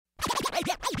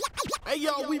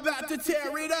Yo, we about to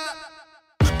tear it up.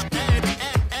 Hey,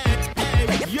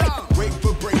 yo. Break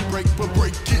for break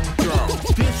it down.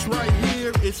 This right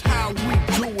here is how we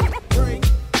do it. Break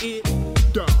it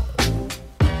down.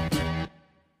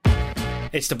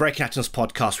 It's the Breaking Atoms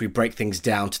podcast. We break things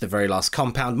down to the very last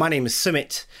compound. My name is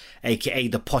Sumit, aka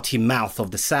the potty mouth of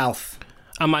the South.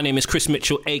 And my name is Chris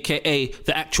Mitchell, aka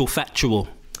the actual factual.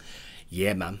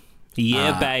 Yeah, man.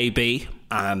 Yeah, baby.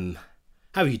 How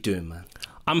are you doing, man?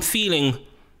 I'm feeling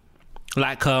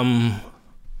like a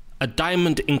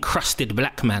diamond encrusted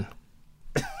black man.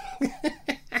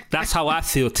 That's how I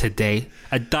feel today.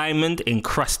 A diamond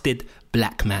encrusted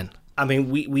black man. I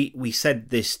mean, we said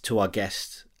this to our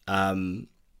guest. We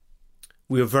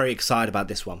were very excited about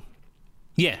this one.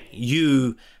 Yeah.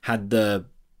 You had the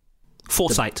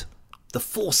foresight. The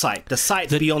foresight, the sight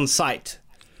beyond sight.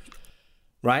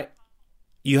 Right?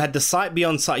 You had the sight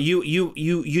beyond sight. You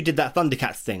did that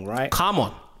Thundercats thing, right? Come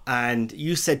on. And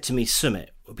you said to me, Sumit,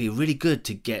 it would be really good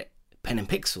to get Pen and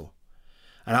Pixel.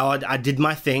 And I did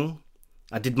my thing.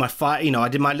 I did my fight. I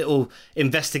did my little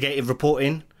investigative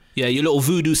reporting. Yeah, your little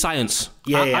voodoo science.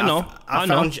 Yeah, I know.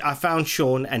 I found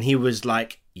Sean, and he was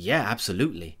like, "Yeah,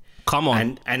 absolutely." Come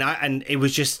on. And it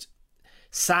was just,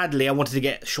 sadly, I wanted to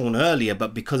get Sean earlier,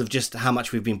 but because of just how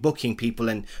much we've been booking people,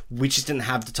 and we just didn't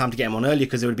have the time to get him on earlier,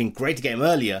 because it would have been great to get him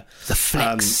earlier. The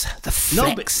flex.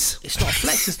 No, but it's not a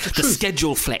flex. It's the truth.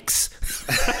 Schedule flex.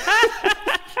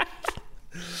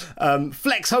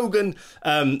 Flex Hogan.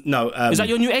 No. Is that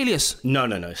your new alias? No,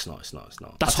 it's not.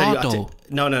 That's hard, though.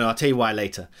 No, I'll tell you why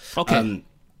later. Okay.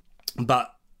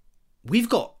 But we've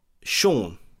got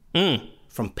Sean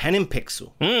from Pen and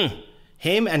Pixel.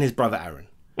 Him and his brother Aaron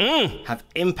have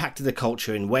impacted the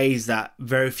culture in ways that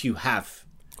very few have.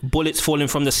 Bullets falling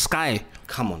from the sky.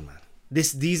 Come on, man.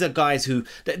 These are guys who...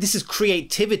 This is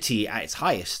creativity at its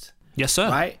highest. Yes, sir.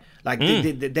 Right? Like,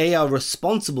 they are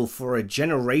responsible for a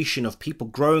generation of people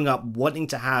growing up wanting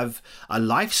to have a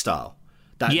lifestyle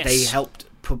that they helped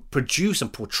produce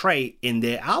and portray in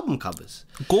their album covers.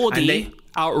 Gaudy,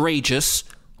 outrageous,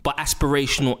 but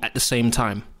aspirational at the same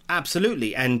time.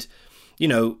 Absolutely. And,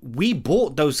 we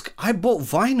bought those... I bought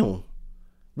vinyl.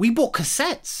 We bought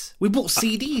cassettes. We bought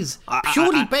CDs.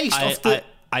 Purely based off the...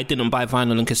 I didn't buy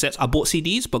vinyl and cassettes. I bought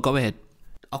CDs, but go ahead.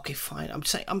 Okay, fine. I'm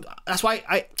saying... that's why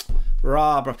I...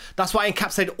 bro. That's why I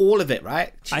encapsulated all of it,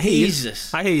 right?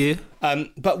 Jesus. I hear you.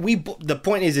 But the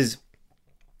point is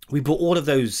we bought all of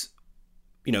those,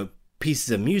 pieces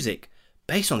of music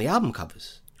based on the album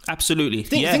covers. Absolutely.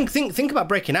 Think about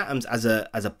Breaking Atoms as a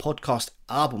podcast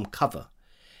album cover.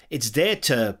 It's there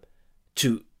to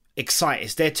excite.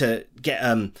 It's there to get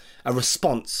a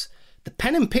response. The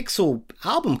Pen and Pixel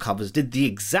album covers did the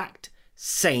exact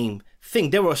same thing.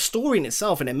 They were a story in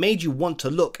itself, and it made you want to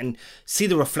look and see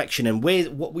the reflection and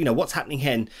what's happening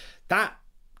here. And that,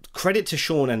 credit to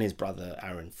Sean and his brother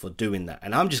Aaron for doing that.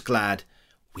 And I'm just glad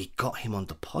we got him on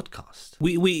the podcast.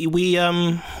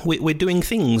 We're doing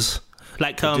things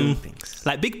like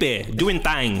Big Bear doing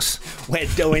things. We're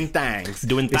doing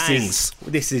things.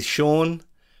 This is Sean,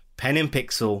 Pen and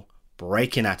Pixel,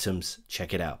 Breaking Atoms.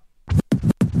 Check it out.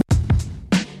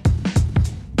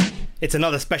 It's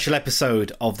another special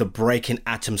episode of the Breaking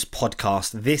Atoms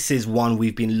podcast. This is one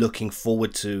we've been looking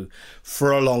forward to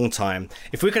for a long time.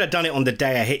 If we could have done it on the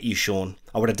day I hit you, Sean,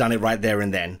 I would have done it right there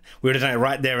and then. We would have done it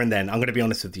right there and then. I'm going to be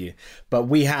honest with you. But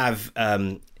we have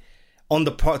on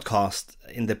the podcast,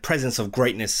 in the presence of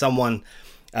greatness, someone,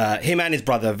 him and his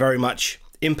brother, very much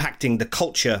impacting the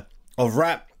culture of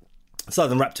rap,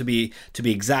 Southern rap to be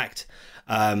exact.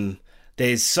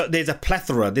 There's a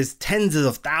plethora. There's tens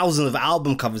of thousands of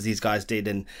album covers these guys did,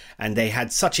 and they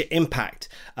had such an impact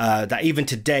that even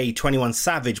today, 21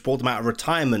 Savage brought them out of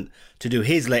retirement to do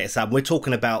his latest album. We're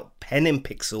talking about Pen and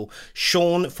Pixel.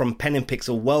 Sean from Pen and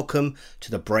Pixel, welcome to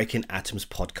the Breaking Atoms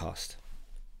podcast.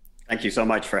 Thank you so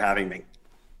much for having me.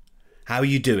 How are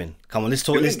you doing? Come on, let's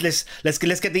talk. Let's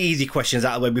get the easy questions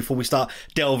out of the way before we start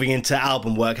delving into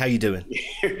album work. How are you doing?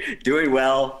 Doing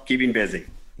well, keeping busy.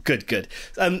 Good.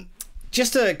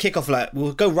 Just to kick off,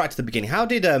 we'll go right to the beginning. How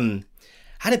did Pen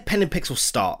and Pixel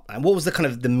start, and what was the kind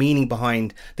of the meaning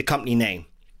behind the company name?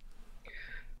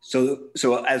 So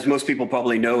as most people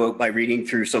probably know by reading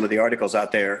through some of the articles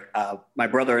out there, my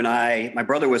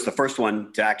brother was the first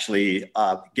one to actually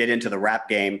get into the rap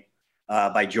game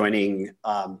by joining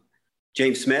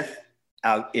James Smith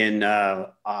out in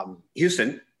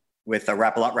Houston with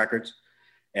Rap-A-Lot Records.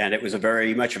 And it was a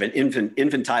very much of an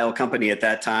infantile company at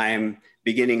that time,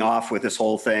 beginning off with this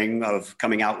whole thing of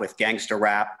coming out with gangster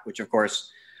rap, which of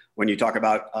course, when you talk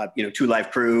about, Two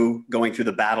Live Crew going through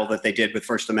the battle that they did with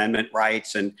First Amendment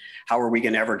rights and how are we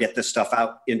going to ever get this stuff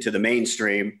out into the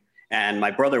mainstream? And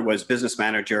my brother was business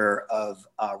manager of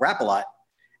Rap-A-Lot.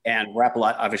 And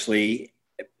Rap-A-Lot obviously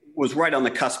was right on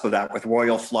the cusp of that with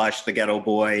Royal Flush, the Ghetto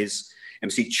Boys,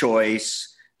 MC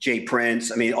Choice, Jay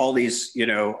Prince. I mean, all these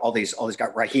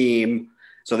got Raheem.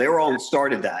 So they were all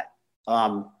started that.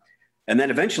 And then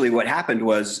eventually what happened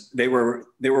was they were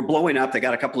blowing up. They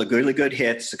got a couple of really good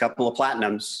hits, a couple of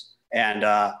platinums,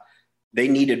 and they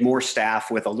needed more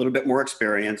staff with a little bit more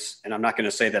experience. And I'm not going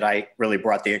to say that I really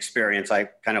brought the experience. I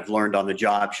kind of learned on the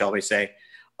job, shall we say.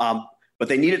 But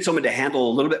they needed someone to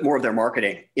handle a little bit more of their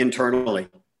marketing internally.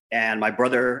 And my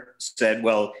brother said,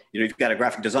 well, you've got a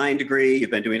graphic design degree.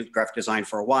 You've been doing graphic design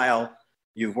for a while.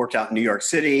 You've worked out in New York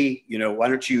City. Why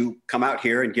don't you come out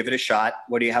here and give it a shot?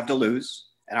 What do you have to lose?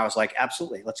 And I was like,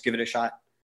 absolutely, let's give it a shot.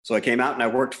 So I came out and I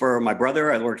worked for my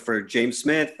brother. I worked for James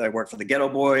Smith. I worked for the Ghetto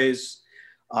Boys.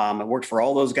 I worked for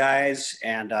all those guys.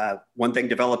 And one thing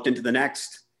developed into the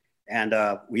next. And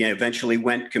we eventually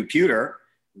went computer.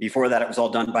 Before that, it was all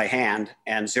done by hand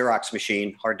and Xerox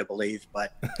machine. Hard to believe,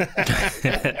 but.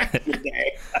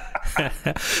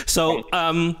 So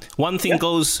one thing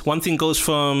goes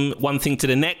from one thing to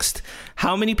the next.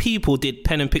 How many people did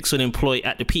Pen and Pixel employ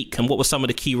at the peak, and what were some of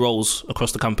the key roles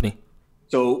across the company?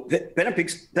 So Pen and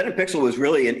Pixel was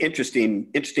really an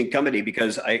interesting company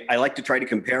because I like to try to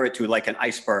compare it to like an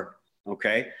iceberg.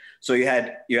 Okay, so you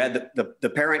had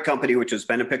the parent company, which was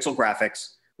Pen and Pixel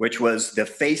Graphics, which was the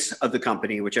face of the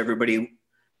company, which everybody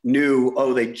knew.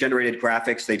 Oh, they generated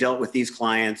graphics. They dealt with these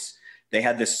clients. They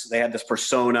had this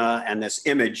persona and this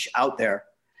image out there.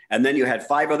 And then you had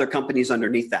 5 other companies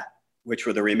underneath that, which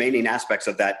were the remaining aspects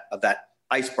of that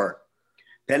iceberg.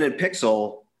 Pen and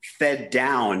Pixel fed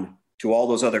down to all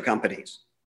those other companies.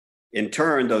 In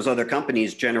turn, those other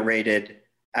companies generated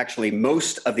actually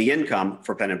most of the income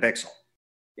for Pen and Pixel.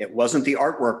 It wasn't the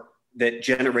artwork that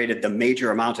generated the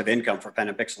major amount of income for Pen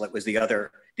and Pixel. It was the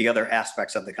other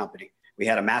aspects of the company. We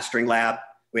had a mastering lab,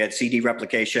 we had CD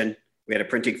replication, we had a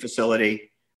printing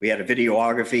facility, we had a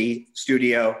videography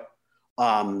studio,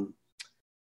 and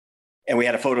we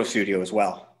had a photo studio as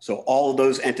well. So all of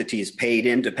those entities paid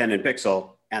into Pen and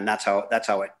Pixel, and that's how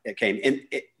it came.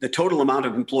 The total amount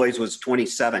of employees was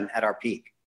 27 at our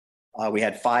peak. We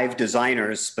had 5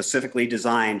 designers specifically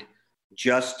designed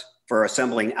just for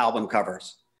assembling album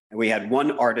covers. And we had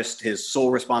one artist, his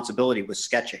sole responsibility was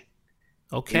sketching.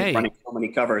 Okay. He was running so many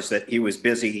covers that he was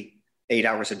busy 8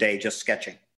 hours a day just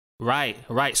sketching. Right.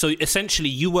 So essentially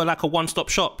you were like a one-stop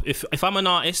shop. If I'm an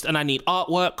artist and I need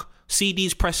artwork,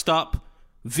 CDs pressed up,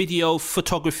 video,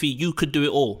 photography, you could do it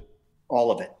all.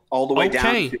 All of it. All the way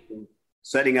down to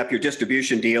setting up your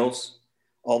distribution deals,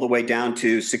 all the way down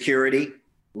to security,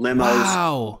 limos,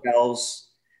 hotels,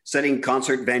 setting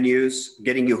concert venues,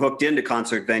 getting you hooked into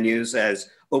concert venues as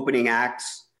opening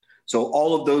acts. So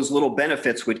all of those little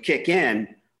benefits would kick in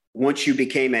once you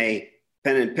became a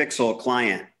Pen and Pixel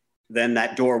client. Then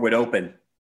that door would open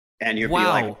and you'd be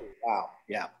like, wow,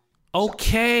 yeah.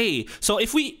 Okay. So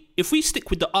if we stick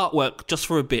with the artwork just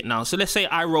for a bit now, so let's say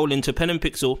I roll into Pen and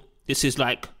Pixel. This is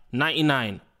like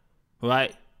 99,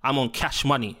 right? I'm on Cash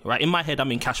Money, right? In my head,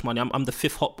 I'm in Cash Money. I'm the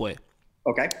 5th hot boy.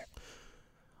 Okay.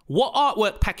 What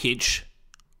artwork package,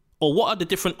 or what are the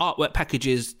different artwork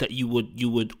packages that you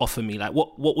would offer me? Like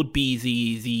what would be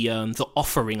the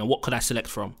offering, and what could I select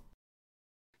from?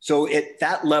 So at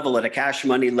that level, at a Cash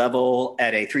Money level,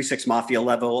 at a 3-6 Mafia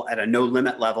level, at a No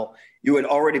Limit level, you would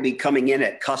already be coming in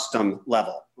at custom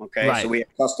level. Okay. Right. So we had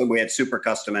custom, we had super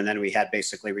custom, and then we had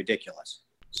basically ridiculous.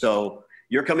 So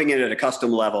you're coming in at a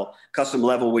custom level. Custom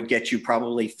level would get you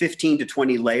probably 15 to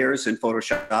 20 layers in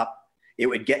Photoshop. It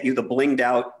would get you the blinged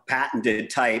out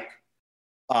patented type.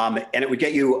 And it would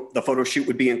get you, the photo shoot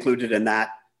would be included in that.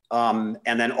 And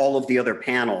then all of the other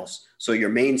panels. So your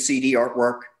main CD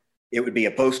artwork, it would be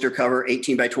a poster cover,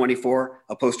 18 by 24,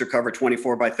 a poster cover,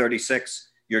 24 by 36,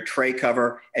 your tray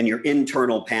cover, and your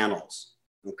internal panels,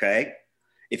 okay?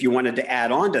 If you wanted to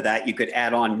add on to that, you could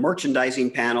add on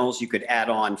merchandising panels, you could add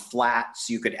on flats,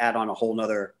 you could add on a whole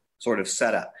nother sort of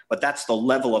setup. But that's the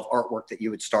level of artwork that you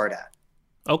would start at.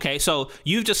 Okay, so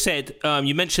you've just said,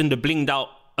 you mentioned the blinged out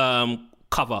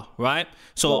cover, right?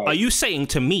 So right. Are you saying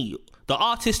to me, the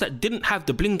artists that didn't have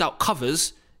the blinged out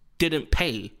covers didn't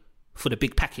pay for the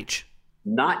big package?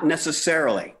 Not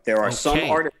necessarily. There are some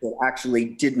artists that actually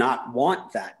did not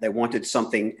want that. They wanted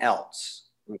something else.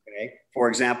 Okay. For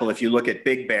example, if you look at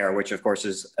Big Bear, which of course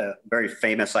is a very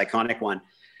famous, iconic one.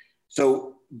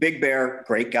 So Big Bear,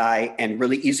 great guy and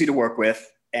really easy to work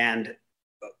with. And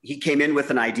he came in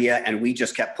with an idea and we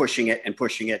just kept pushing it and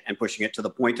pushing it and pushing it to the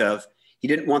point of, he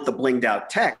didn't want the blinged out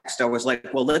text. I was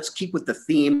like, well, let's keep with the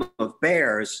theme of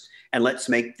bears and let's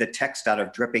make the text out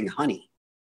of dripping honey.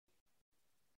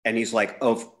 And he's like,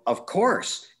 of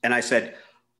course. And I said,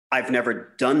 I've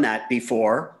never done that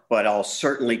before, but I'll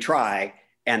certainly try.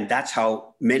 And that's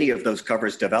how many of those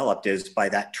covers developed, is by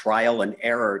that trial and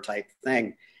error type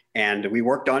thing. And we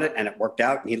worked on it and it worked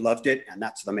out and he loved it. And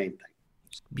that's the main thing.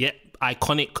 Yeah,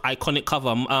 iconic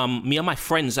cover. Me and my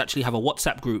friends actually have a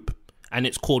WhatsApp group and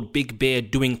it's called Big Bear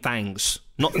Doing Things.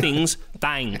 Not things,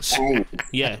 thangs.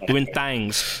 Yeah, doing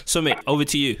things. Sumit, over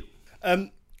to you.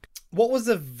 What was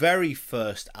the very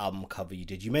first album cover you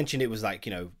did? You mentioned it was like,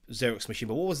 you know, Xerox machine,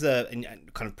 but what was and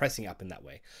kind of pressing it up in that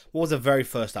way? What was the very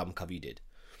first album cover you did?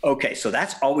 Okay, so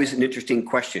that's always an interesting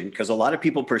question because a lot of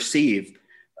people perceive,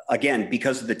 again,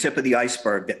 because of the tip of the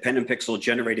iceberg, that Pen and Pixel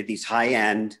generated these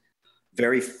high-end,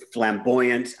 very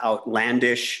flamboyant,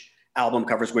 outlandish album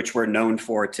covers, which we're known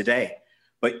for today.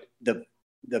 But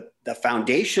the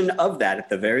foundation of that at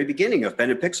the very beginning of Pen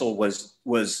and Pixel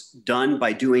was done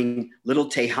by doing little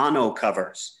Tejano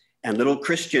covers and little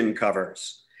Christian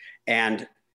covers, and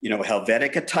you know,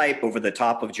 Helvetica type over the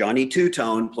top of Johnny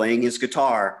Two-Tone playing his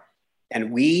guitar.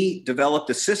 And we developed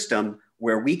a system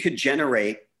where we could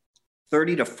generate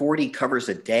 30 to 40 covers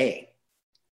a day.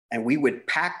 And we would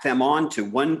pack them onto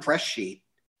one press sheet.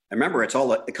 And remember, it's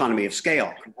all economy of scale.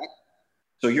 Correct?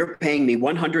 So you're paying me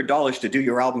 $100 to do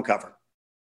your album cover.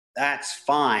 That's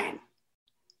fine.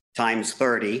 Times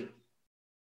 30,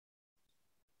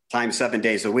 times 7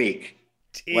 days a week.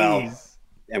 Jeez. Well,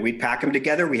 and we'd pack them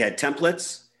together. We had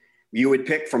templates. You would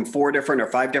pick from 4 different or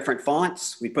 5 different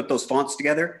fonts. We'd put those fonts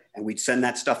together and we'd send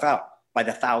that stuff out by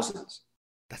the thousands.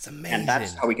 That's amazing. And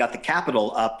that's how we got the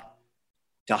capital up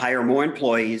to hire more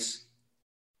employees.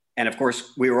 And of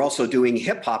course, we were also doing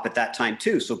hip hop at that time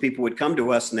too. So people would come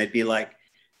to us and they'd be like,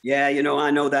 yeah, you know,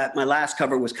 I know that my last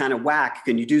cover was kind of whack.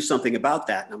 Can you do something about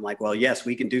that? And I'm like, well, yes,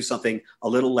 we can do something a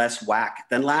little less whack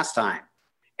than last time.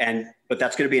 But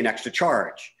that's going to be an extra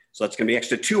charge. So that's going to be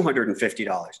extra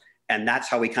 $250. And that's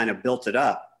how we kind of built it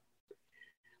up.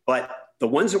 But the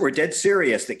ones that were dead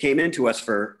serious that came into us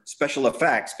for special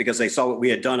effects, because they saw what we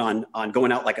had done on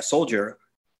Going Out Like a Soldier,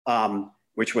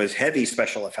 which was heavy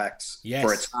special effects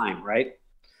for its time, right?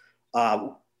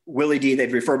 Willie D,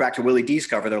 they'd refer back to Willie D's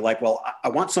cover. They're like, well, I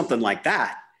want something like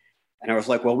that. And I was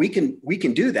like, well, we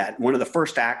can do that. One of the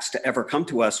first acts to ever come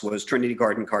to us was Trinity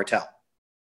Garden Cartel.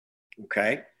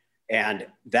 Okay. And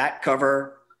that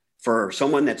cover, for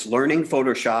someone that's learning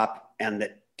Photoshop and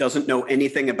that doesn't know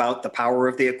anything about the power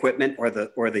of the equipment or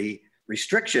the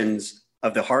restrictions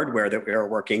of the hardware that we are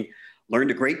working,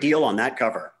 learned a great deal on that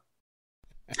cover.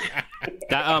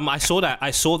 I saw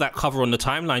that cover on the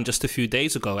timeline just a few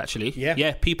days ago, actually.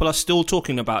 Yeah, people are still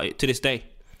talking about it to this day.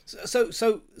 So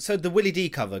the Willie D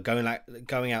cover, Going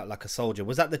Out Like a Soldier,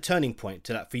 was that the turning point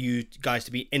to that for you guys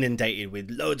to be inundated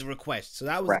with loads of requests? So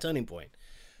that was the turning point.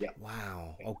 Yeah.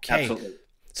 Wow. Okay. Absolutely.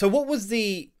 So what was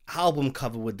the album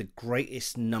cover with the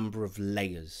greatest number of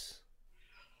layers?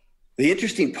 The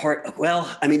interesting part,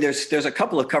 well, I mean, there's a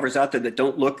couple of covers out there that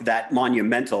don't look that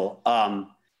monumental.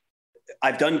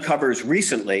 I've done covers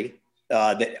recently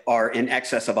that are in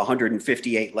excess of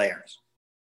 158 layers,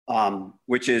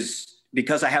 which is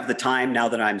because I have the time now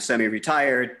that I'm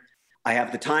semi-retired. I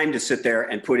have the time to sit there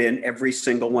and put in every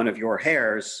single one of your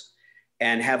hairs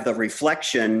and have the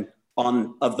reflection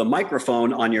of the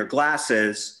microphone on your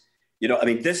glasses. You know, I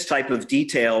mean, this type of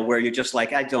detail where you're just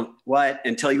like,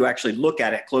 until you actually look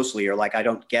at it closely, you're like, I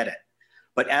don't get it.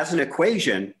 But as an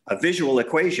equation, a visual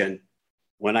equation,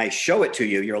 when I show it to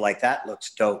you, you're like, that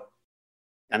looks dope.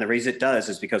 And the reason it does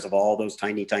is because of all those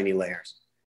tiny, tiny layers.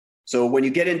 So when you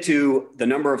get into the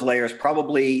number of layers,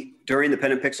 probably during the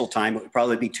Pen and Pixel time, it would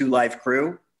probably be 2 Live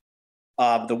Crew.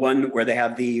 The one where they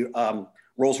have the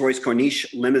Rolls-Royce Corniche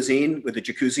limousine with the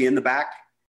jacuzzi in the back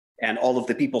and all of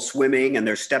the people swimming and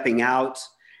they're stepping out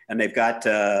and they've got,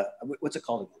 what's it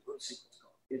called?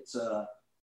 It's, let's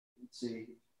see.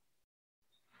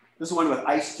 This is the one with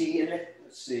iced tea in it.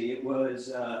 Let's see, it was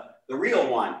the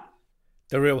real one.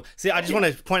 See, I just want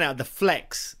to point out the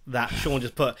flex that Sean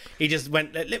just put. He just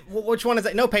went, which one is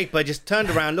that? No paper, just turned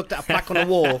around, looked at a plaque on the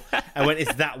wall and went,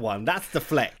 it's that one. That's the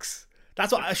flex.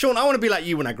 That's what, Sean, I want to be like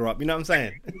you when I grow up. You know what I'm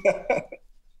saying?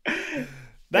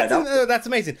 That's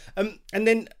amazing. And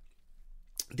then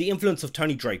the influence of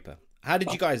Tony Draper. How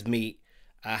did you guys meet?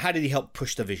 How did he help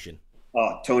push the vision?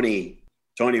 Oh, Tony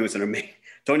was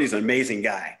Tony's an amazing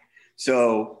guy.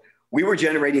 So we were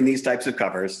generating these types of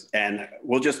covers, and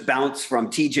we'll just bounce from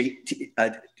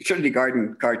Trinity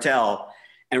Garden Cartel,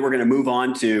 and we're going to move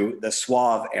on to the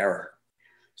Suave era.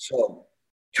 So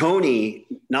Tony,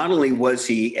 not only was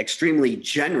he extremely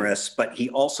generous, but he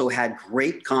also had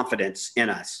great confidence in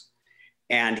us.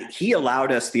 And he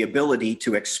allowed us the ability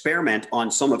to experiment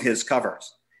on some of his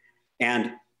covers.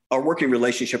 And our working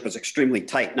relationship was extremely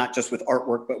tight, not just with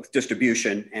artwork, but with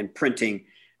distribution and printing,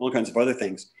 all kinds of other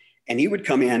things. And he would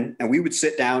come in and we would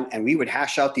sit down and we would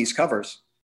hash out these covers.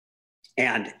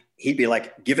 And he'd be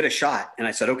like, give it a shot. And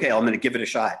I said, okay, I'm going to give it a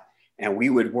shot. And we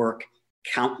would work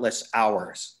countless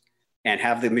hours and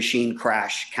have the machine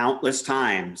crash countless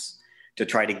times to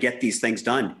try to get these things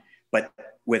done. But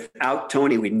without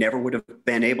Tony, we never would have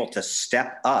been able to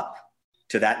step up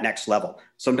to that next level.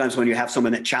 Sometimes when you have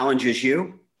someone that challenges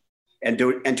you, and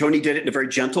Tony did it in a very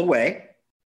gentle way,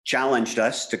 challenged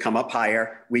us to come up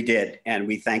higher, we did. And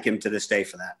we thank him to this day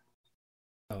for that.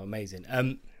 Oh, amazing.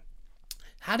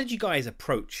 How did you guys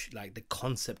approach like the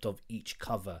concept of each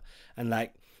cover? And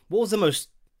like, what was the most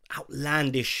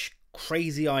outlandish,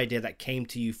 crazy idea that came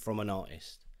to you from an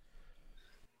artist?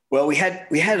 Well, we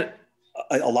had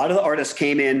a lot of the artists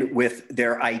came in with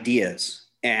their ideas,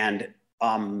 and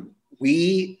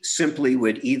we simply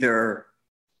would either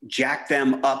jack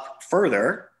them up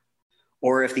further,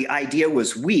 or if the idea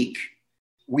was weak,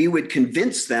 we would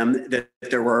convince them that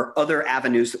there were other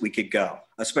avenues that we could go,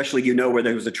 especially, where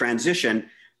there was a transition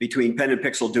between Pen and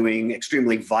Pixel doing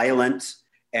extremely violent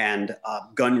and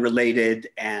gun-related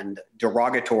and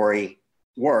derogatory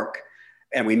work.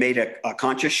 And we made a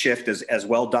conscious shift, as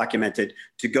well documented,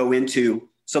 to go into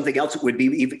something else that would be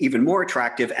even more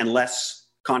attractive and less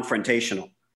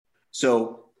confrontational.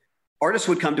 So artists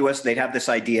would come to us, they'd have this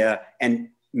idea, and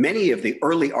many of the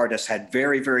early artists had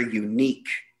very, very unique,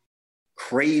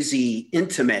 crazy,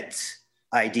 intimate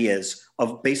ideas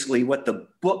of basically what the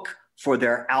book for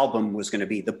their album was going to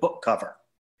be, the book cover,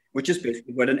 which is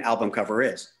basically what an album cover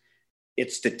is.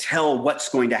 It's to tell what's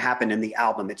going to happen in the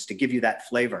album. It's to give you that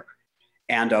flavor.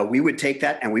 And we would take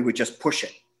that and we would just push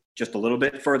it just a little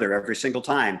bit further every single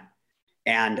time.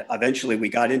 And eventually we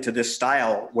got into this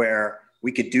style where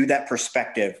we could do that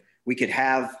perspective. We could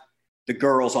have the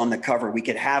girls on the cover. We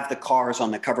could have the cars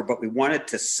on the cover, but we wanted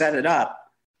to set it up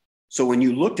so when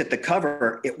you looked at the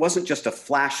cover, it wasn't just a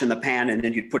flash in the pan and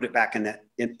then you'd put it back in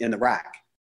the rack.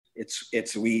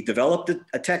 We developed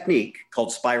a technique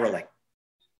called spiraling.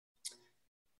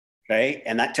 Okay,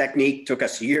 and that technique took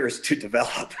us years to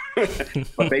develop.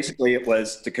 But basically it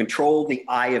was to control the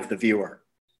eye of the viewer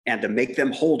and to make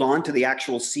them hold on to the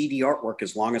actual CD artwork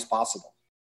as long as possible.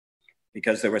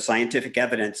 Because there was scientific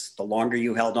evidence, the longer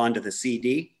you held on to the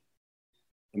CD,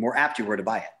 the more apt you were to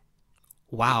buy it.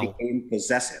 Wow. It became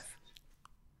possessive.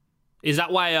 Is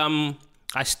that why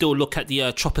I still look at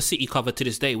the Chopper City cover to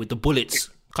this day with the bullets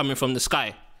coming from the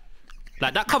sky?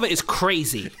 Like, that cover is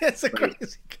crazy. It's a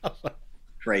crazy cover.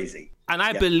 Crazy. And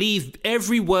I believe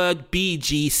every word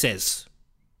BG says.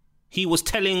 He was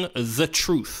telling the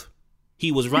truth.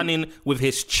 He was running with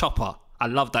his chopper. I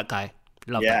love that guy.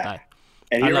 Love that guy.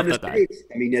 And here in the States,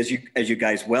 I mean, as you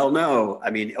guys well know, I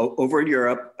mean, over in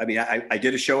Europe, I mean, I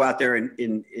did a show out there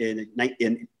in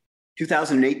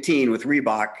 2018 with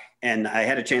Reebok, and I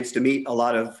had a chance to meet a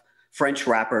lot of French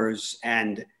rappers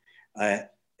and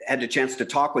had a chance to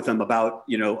talk with them about,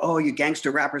 you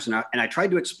gangster rappers. And I tried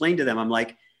to explain to them, I'm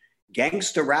like,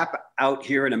 gangster rap out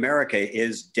here in America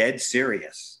is dead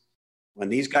serious. When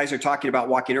these guys are talking about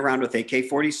walking around with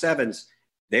AK-47s,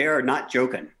 they are not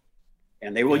joking,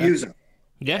 and they will use them.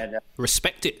 Yeah, and,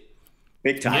 respect it.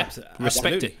 Big time. Yeah,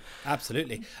 respect it.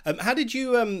 Absolutely. How did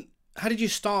you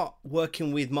start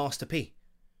working with Master P?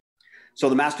 So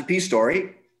the Master P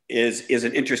story is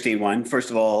an interesting one.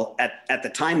 First of all, at the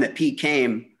time that P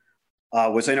came,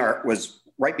 was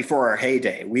right before our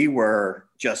heyday. We were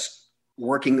just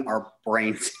working our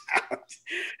brains out.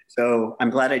 So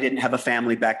I'm glad I didn't have a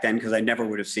family back then, because I never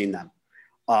would have seen them.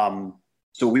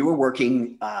 So we were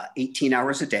working 18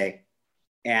 hours a day.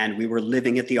 And we were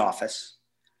living at the office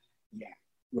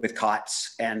with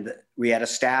cots, and we had a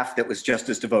staff that was just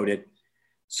as devoted.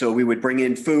 So we would bring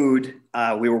in food.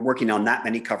 We were working on that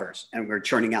many covers, and we were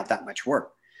churning out that much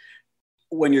work.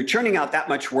 When you're churning out that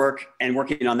much work and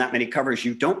working on that many covers,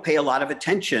 you don't pay a lot of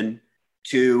attention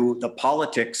to the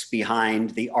politics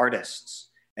behind the artists.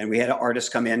 And we had an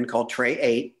artist come in called Trey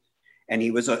 8, and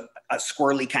he was a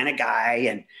squirrely kind of guy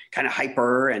and kind of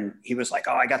hyper. And he was like,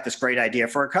 oh, I got this great idea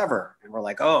for a cover. And we're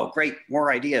like, oh, great,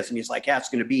 more ideas. And he's like, yeah, it's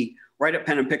going to be right up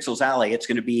Pen and Pixel's alley. It's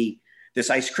going to be this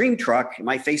ice cream truck,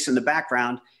 my face in the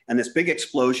background, and this big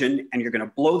explosion. And you're going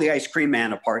to blow the ice cream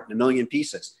man apart in a million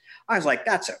pieces. I was like,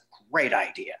 that's a great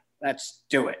idea. Let's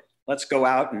do it. Let's go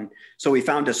out. And so we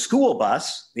found a school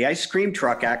bus, the ice cream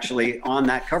truck actually on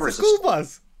that cover. It's a school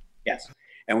bus? Yes.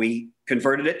 And we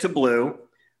converted it to blue,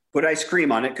 put ice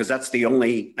cream on it, because that's the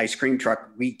only ice cream truck.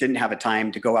 We didn't have a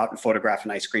time to go out and photograph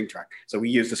an ice cream truck. So we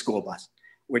used the school bus,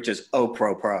 which is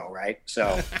pro, right?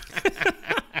 So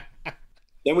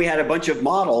Then we had a bunch of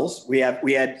models. We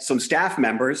had some staff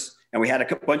members, and we had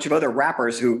a bunch of other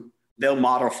rappers who they'll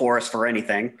model for us for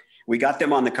anything. We got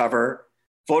them on the cover,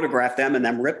 photographed them, and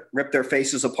then ripped their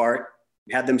faces apart,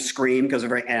 had them scream because they're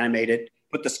very animated,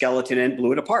 put the skeleton in,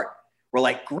 blew it apart. We're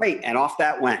like, great, and off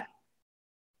that went.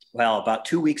 Well, about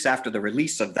 2 weeks after the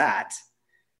release of that,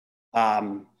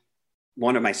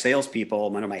 one of my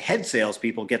head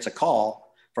salespeople gets a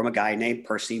call from a guy named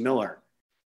Percy Miller.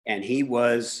 And he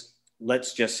was,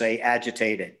 let's just say,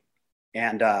 agitated.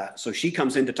 And so she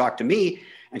comes in to talk to me,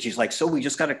 and she's like, so we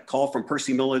just got a call from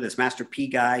Percy Miller, this Master P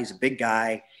guy. He's a big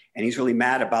guy, and he's really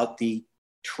mad about the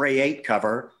Trey 8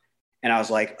 cover. And I was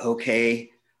like, okay,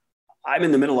 I'm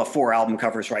in the middle of 4 album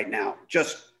covers right now.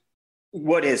 Just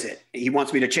what is it? He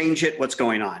wants me to change it. What's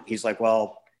going on? He's like,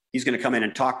 well, he's going to come in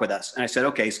and talk with us. And I said,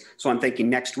 okay, so I'm thinking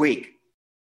next week.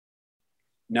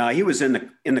 No, he was in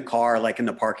the car, like in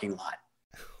the parking lot.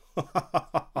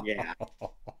 Yeah.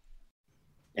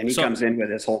 And he comes in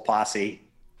with his whole posse.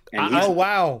 And oh,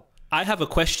 wow. I have a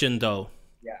question, though.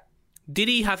 Yeah. Did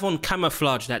he have on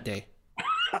camouflage that day?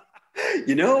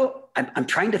 You know, I'm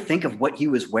trying to think of what he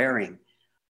was wearing.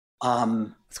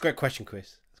 That's a great question,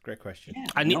 Chris. That's a great question.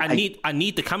 Yeah, I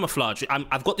need the camouflage.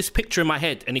 I've got this picture in my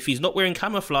head, and if he's not wearing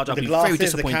camouflage, I'll be glasses, very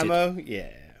disappointed. The camo,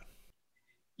 yeah.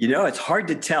 You know, it's hard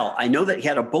to tell. I know that he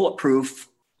had a bulletproof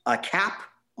cap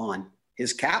on.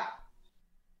 His cap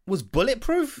was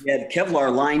bulletproof. He had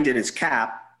Kevlar lined in his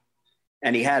cap,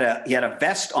 and he had a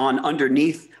vest on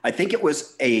underneath. I think it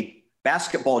was a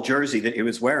basketball jersey that he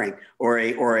was wearing, or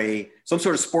a some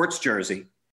sort of sports jersey.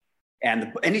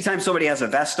 And anytime somebody has a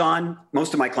vest on,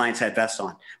 most of my clients had vests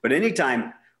on. But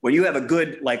anytime when you have a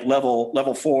good like level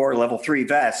 4, level 3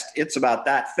 vest, it's about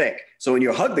that thick. So when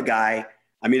you hug the guy,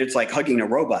 I mean, it's like hugging a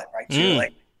robot,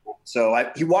 right?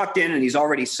 So he walked in and he's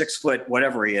already 6 foot,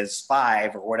 whatever he is,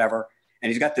 5 or whatever.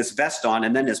 And he's got this vest on,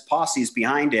 and then his posse's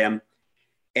behind him.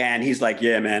 And he's like,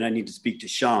 yeah, man, I need to speak to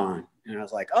Sean. And I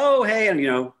was like, oh, hey. And, you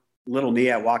know, little me,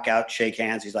 I walk out, shake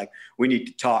hands. He's like, we need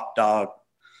to talk, dog.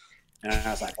 And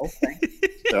I was like, okay.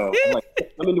 So I'm like,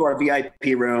 come into our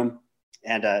VIP room.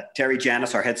 And Terry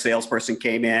Janis, our head salesperson,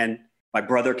 came in. My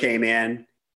brother came in.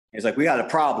 He's like, we got a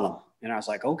problem. And I was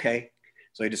like, okay.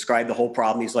 So he described the whole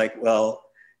problem. He's like, well,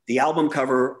 the album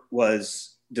cover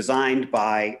was designed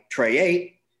by Trey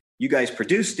 8. You guys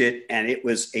produced it, and it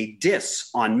was a diss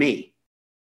on me.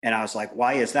 And I was like,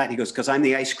 why is that? He goes, because I'm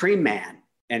the ice cream man.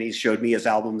 And he showed me his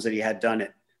albums that he had done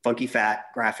at Funky Fat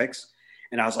Graphics.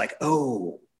 And I was like,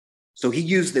 oh, so he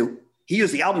used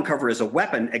the album cover as a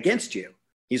weapon against you.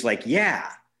 He's like, yeah.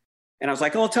 And I was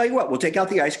like, oh, I'll tell you what, we'll take out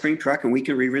the ice cream truck and we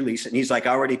can re-release it. And he's like,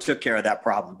 I already took care of that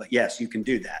problem, but yes, you can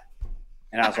do that.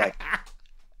 And I was like,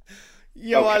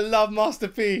 yo, okay. I love Master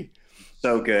P.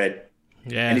 So good.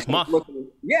 Yeah. And he's looking,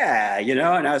 yeah, you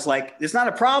know, and I was like, it's not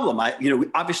a problem.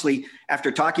 Obviously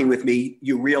after talking with me,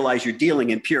 you realize you're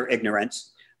dealing in pure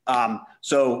ignorance.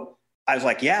 So I was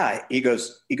like, yeah, he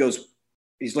goes,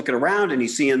 he's looking around and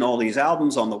he's seeing all these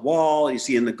albums on the wall. He's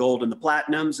seeing the gold and the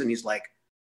platinums. And he's like,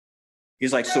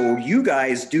 so you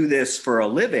guys do this for a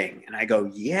living? And I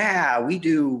go, yeah, we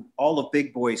do all of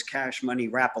Big Boys, Cash Money,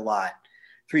 Rap-A-Lot,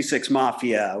 3-6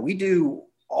 Mafia. We do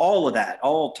all of that,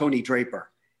 all Tony Draper.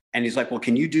 And he's like, well,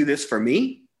 can you do this for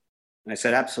me? And I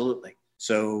said, absolutely.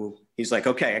 So he's like,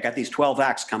 okay, I got these 12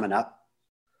 acts coming up.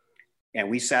 And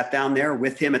we sat down there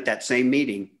with him at that same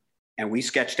meeting and we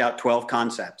sketched out 12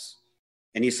 concepts.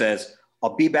 And he says,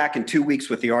 I'll be back in 2 weeks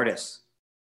with the artists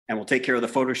and we'll take care of the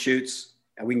photo shoots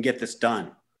and we can get this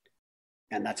done.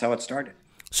 And that's how it started.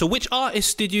 So which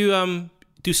artists did you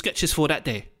do sketches for that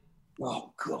day?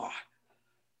 Oh, God.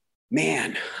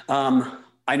 Man,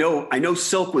 I know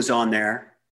Silk was on there.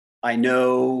 I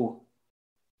don't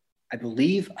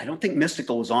think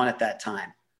Mystical was on at that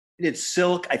time. We did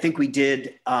Silk. I think we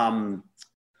did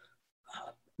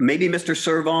maybe Mr.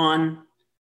 Servon.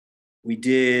 We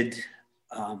did,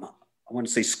 I want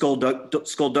to say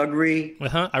Skullduggery.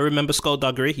 I remember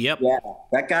Skullduggery. Yep. Yeah,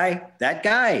 that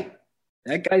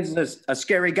guy's a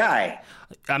scary guy.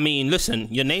 I mean, listen,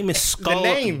 your name is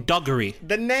Skullduggery.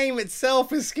 The name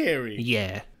itself is scary.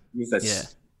 Yeah. Yeah.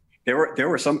 There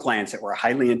were some clients that were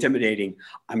highly intimidating.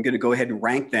 I'm going to go ahead and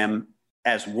rank them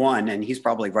as one, and he's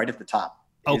probably right at the top.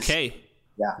 Okay.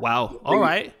 Yeah. Wow. All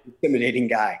right. Intimidating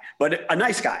guy, but a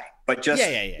nice guy. But just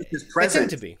his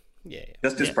presence. To be. Yeah.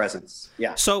 Just his presence.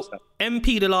 Yeah. So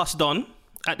MP The Last Don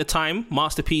at the time,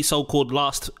 Master P's so-called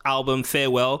last album,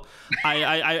 Farewell.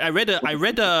 I read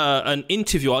an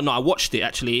interview. I watched it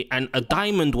actually, and a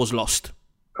diamond was lost.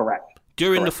 Correct.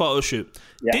 During the photo shoot.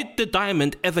 Yeah. Did the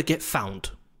diamond ever get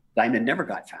found? Diamond never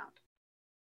got found.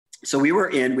 So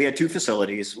we had two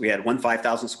facilities. We had one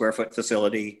 5,000 square foot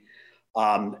facility,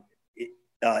 obviously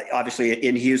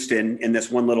in Houston, in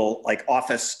this one little like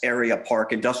office area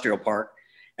park, industrial park.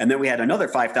 And then we had another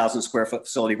 5,000 square foot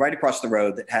facility right across the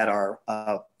road that had our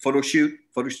photo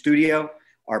studio,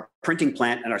 our printing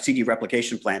plant, and our CD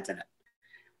replication plant in it.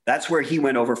 That's where he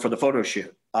went over for the photo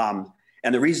shoot.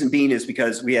 And the reason being is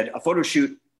because we had a photo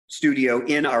shoot studio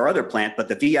in our other plant, but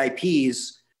the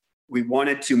VIPs, we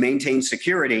wanted to maintain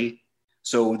security,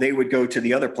 so they would go to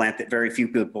the other plant that very few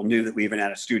people knew that we even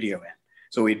had a studio in.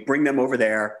 So we'd bring them over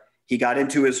there. He got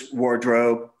into his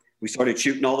wardrobe. We started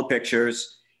shooting all the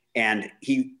pictures, and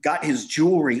he got his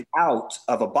jewelry out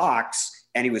of a box,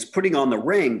 and he was putting on the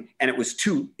ring, and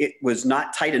it was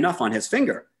not tight enough on his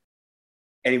finger.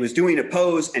 And he was doing a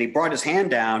pose, and he brought his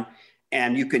hand down,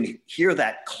 and you can hear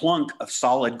that clunk of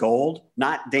solid gold,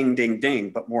 not ding, ding, ding,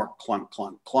 but more clunk,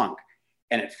 clunk, clunk.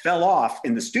 And it fell off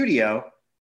in the studio,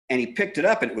 and he picked it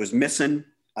up, and it was missing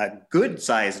a good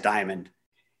sized diamond.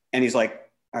 And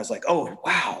I was like, oh,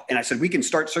 wow. And I said, we can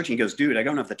start searching. He goes, dude, I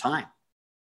don't have the time.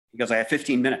 He goes, I have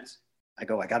 15 minutes. I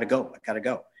go, I gotta go.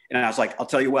 And I was like, I'll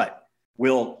tell you what,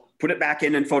 we'll put it back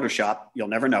in Photoshop. You'll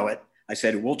never know it. I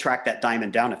said, we'll track that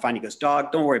diamond down and find it. He goes,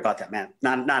 dog, don't worry about that, man.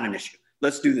 Not an issue.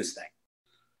 Let's do this thing.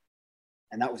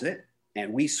 And that was it.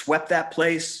 And we swept that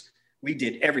place. We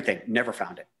did everything. Never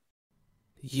found it.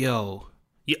 Yo,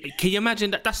 can you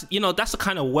imagine that? That's the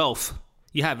kind of wealth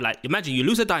you have. Like, imagine you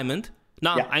lose a diamond.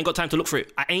 No, yeah. I ain't got time to look for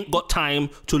it.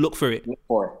 Look for it.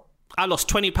 I lost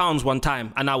 20 pounds one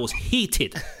time, and I was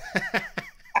heated.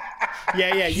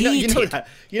 Yeah.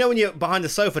 You know when you're behind the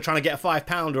sofa trying to get a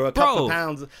 £5 or a couple of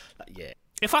pounds. Yeah.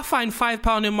 If I find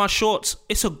 £5 in my shorts,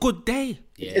 it's a good day.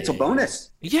 Yeah, it's a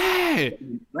bonus. Yeah.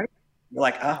 Right. You're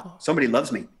like, somebody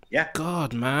loves me. Yeah.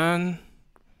 God, man.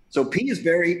 So P's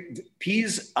very,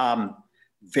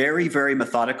 very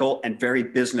methodical and very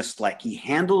business-like. He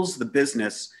handles the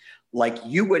business like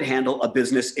you would handle a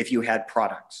business if you had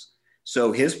products.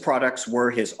 So his products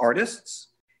were his artists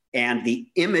and the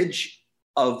image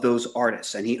of those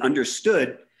artists. And he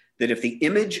understood that if the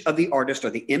image of the artist or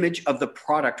the image of the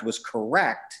product was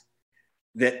correct,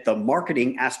 that the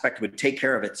marketing aspect would take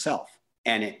care of itself.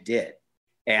 And it did.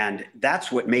 And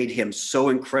that's what made him so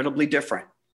incredibly different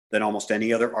than almost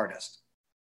any other artist.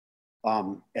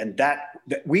 And that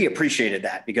we appreciated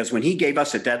that, because when he gave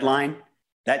us a deadline,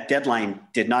 that deadline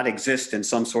did not exist in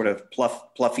some sort of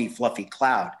fluffy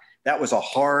cloud. That was a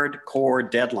hardcore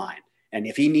deadline. And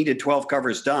if he needed 12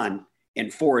 covers done in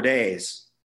 4 days,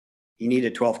 he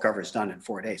needed 12 covers done in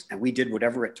 4 days. And we did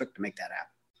whatever it took to make that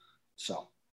happen. So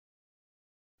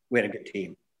we had a good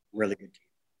team, really good team.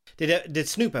 Did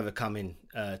Snoop ever come in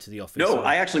to the office? No,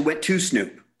 I actually went to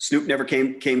Snoop. Snoop never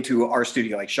came to our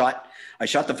studio. I shot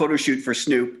the photo shoot for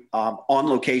Snoop on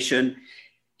location.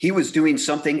 He was doing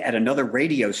something at another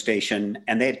radio station,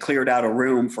 and they had cleared out a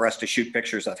room for us to shoot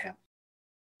pictures of him.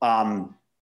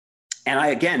 And I,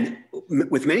 again,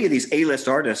 with many of these A-list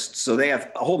artists, so they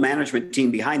have a whole management team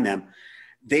behind them,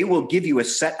 they will give you a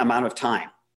set amount of time,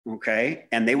 okay?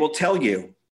 And they will tell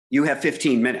you, you have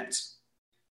 15 minutes.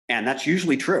 And that's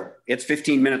usually true. It's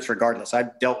 15 minutes regardless.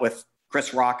 I've dealt with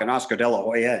Chris Rock and Oscar De La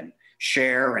Hoya and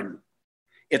Cher, and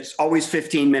it's always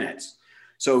 15 minutes.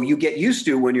 So you get used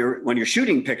to when you're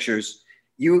shooting pictures,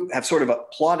 you have sort of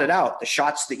plotted out the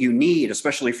shots that you need,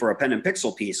 especially for a pen and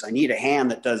pixel piece. I need a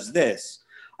hand that does this.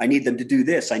 I need them to do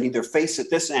this. I need their face at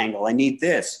this angle. I need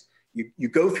this. You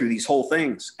go through these whole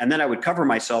things. And then I would cover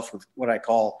myself with what I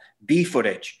call B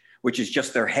footage, which is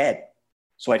just their head.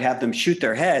 So I'd have them shoot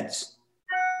their heads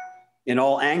in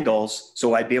all angles.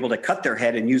 So I'd be able to cut their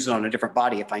head and use it on a different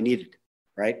body if I needed,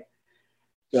 right?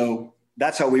 So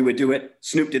that's how we would do it.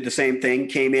 Snoop did the same thing,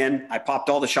 came in. I popped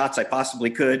all the shots I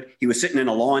possibly could. He was sitting in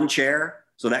a lawn chair.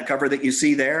 So that cover that you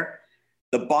see there,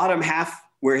 the bottom half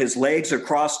where his legs are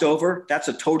crossed over, that's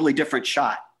a totally different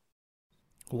shot.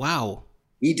 Wow.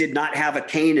 He did not have a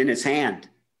cane in his hand.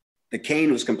 The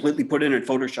cane was completely put in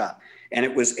Photoshop. And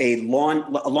it was a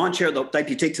lawn chair, the type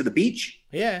you take to the beach.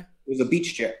 Yeah. It was a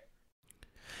beach chair.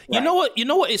 Right. You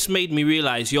know what it's made me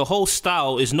realize? Your whole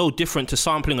style is no different to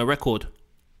sampling a record.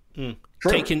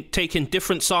 Taking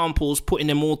different samples, putting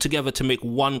them all together to make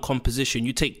one composition.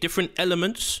 You take different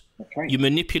elements, you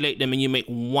manipulate them, and you make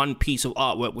one piece of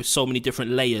artwork with so many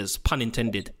different layers, pun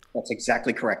intended. That's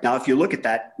exactly correct. Now, if you look at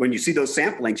that, when you see those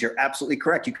samplings, you're absolutely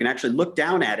correct. You can actually look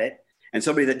down at it, and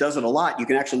somebody that does it a lot, you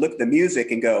can actually look at the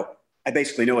music and go, I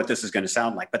basically know what this is going to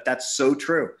sound like. But that's so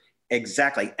true.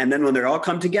 Exactly. And then when they all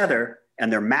come together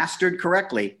and they're mastered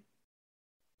correctly,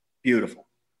 beautiful.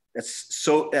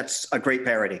 That's a great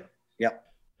parody. Yep.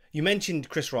 You mentioned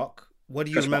Chris Rock. What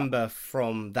do you remember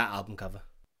from that album cover?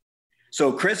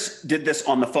 So Chris did this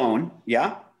on the phone.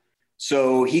 Yeah.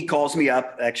 So he calls me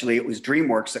up. Actually, it was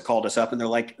DreamWorks that called us up, and they're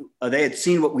like, they had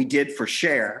seen what we did for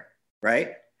Cher,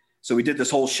 right? So we did this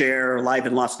whole Cher live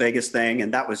in Las Vegas thing,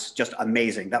 and that was just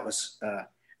amazing. That was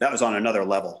on another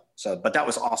level. So, but that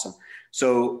was awesome.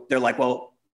 So they're like,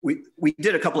 well, we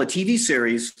did a couple of TV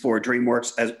series for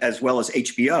DreamWorks as well as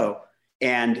HBO,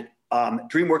 and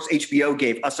DreamWorks HBO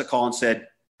gave us a call and said,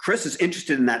 Chris is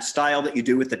interested in that style that you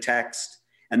do with the text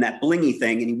and that blingy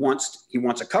thing, and he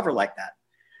wants a cover like that.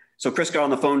 So Chris got on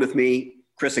the phone with me.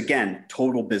 Chris, again,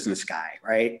 total business guy,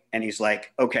 right? And he's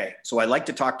like, okay, so I like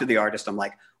to talk to the artist. I'm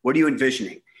like, what are you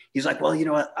envisioning? He's like, well, you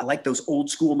know what? I like those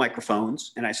old school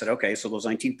microphones. And I said, okay, so those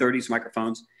 1930s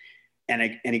microphones.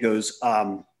 And he goes,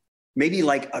 maybe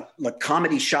like a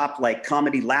comedy shop, like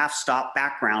comedy laugh stop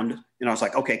background. And I was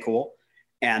like, okay, cool.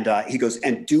 And he goes,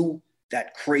 and do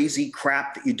that crazy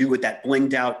crap that you do with that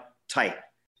blinged out type.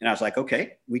 And I was like,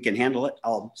 okay, we can handle it.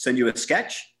 I'll send you a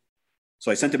sketch. So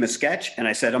I sent him a sketch, and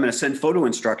I said, I'm going to send photo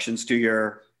instructions to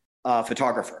your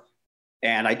photographer.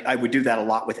 And I would do that a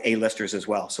lot with A-listers as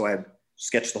well. So I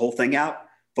sketched the whole thing out,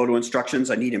 photo instructions.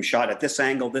 I need him shot at this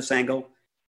angle, this angle.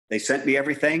 They sent me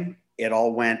everything. It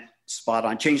all went spot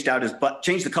on. Changed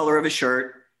the color of his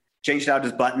shirt, changed out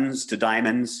his buttons to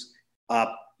diamonds.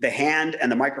 The hand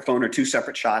and the microphone are two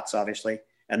separate shots, obviously.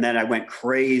 And then I went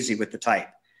crazy with the type.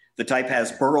 The type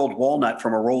has burled walnut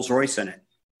from a Rolls Royce in it.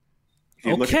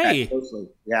 Okay.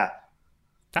 Yeah.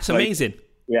 That's amazing.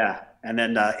 Yeah. And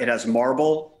then it has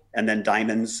marble and then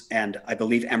diamonds. And I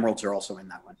believe emeralds are also in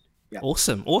that one. Yeah.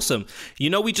 Awesome. You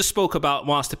know, we just spoke about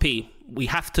Master P. We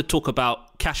have to talk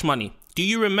about Cash Money. Do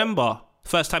you remember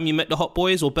first time you met the Hot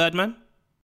Boys or Birdman?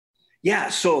 Yeah.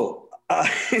 So,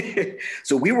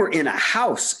 so we were in a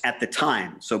house at the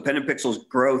time. So Pen and Pixel's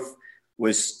growth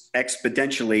was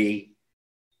exponentially,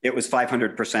 it was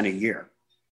 500% a year.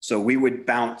 So we would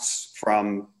bounce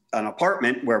from an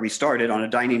apartment where we started on a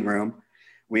dining room.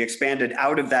 We expanded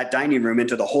out of that dining room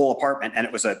into the whole apartment, and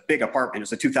it was a big apartment. It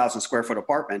was a 2,000 square foot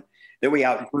apartment. Then we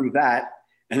outgrew that,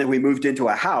 and then we moved into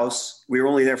a house. We were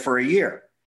only there for a year.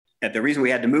 And the reason we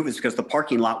had to move is because the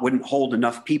parking lot wouldn't hold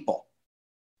enough people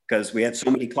because we had so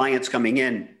many clients coming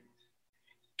in.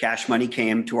 Cash Money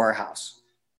came to our house.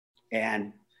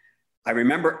 And I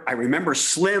remember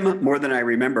Slim more than I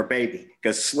remember Baby,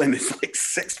 because Slim is like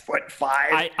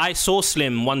 6'5". I saw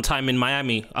Slim one time in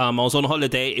Miami. I was on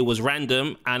holiday. It was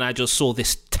random, and I just saw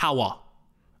this tower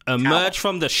emerge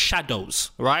from the shadows.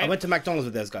 Right. I went to McDonald's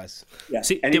with those guys. Yeah.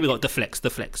 See, there we go. The flex.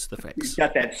 He's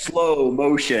got that slow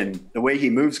motion, the way he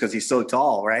moves because he's so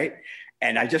tall, right?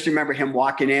 And I just remember him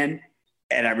walking in,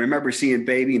 and I remember seeing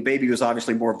Baby, and Baby was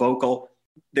obviously more vocal.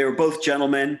 They were both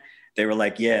gentlemen. They were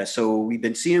like, yeah, so we've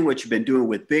been seeing what you've been doing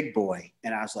with Big Boy.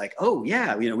 And I was like, oh,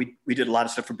 yeah, you know, we did a lot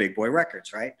of stuff for Big Boy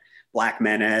Records, right? Black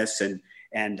Menace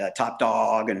and Top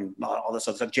Dog and all this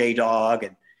other stuff, J-Dog.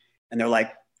 And they're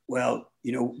like, well,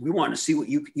 you know, we want to see what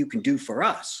you can do for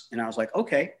us. And I was like,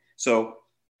 okay. So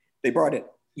they brought it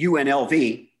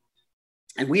UNLV,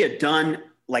 and we had done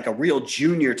like a real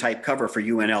junior type cover for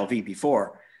UNLV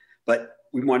before, but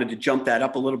we wanted to jump that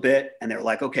up a little bit. And they were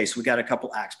like, okay, so we got a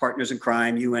couple acts, Partners in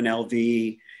Crime,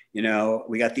 UNLV, you know,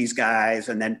 we got these guys.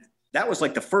 And then that was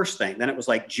like the first thing. Then it was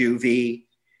like Juvie.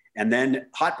 And then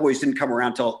Hot Boys didn't come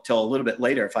around till a little bit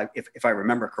later, if I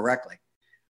remember correctly.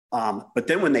 But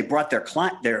then when they brought their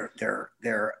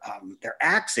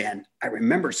acts in, I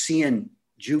remember seeing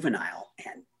Juvenile,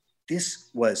 and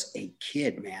this was a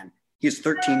kid, man. He was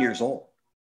 13 years old.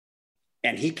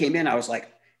 And he came in, I was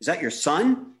like, is that your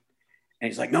son? And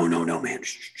he's like, no, man.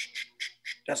 Shh.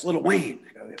 That's Lil Wayne.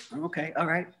 I go, okay, all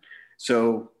right.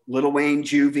 So Lil Wayne,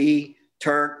 Juvie,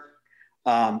 Turk,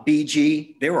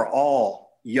 BG, they were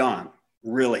all young,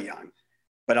 really young.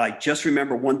 But I just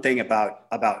remember one thing about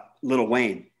Lil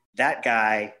Wayne. That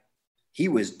guy, he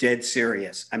was dead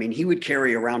serious. I mean, he would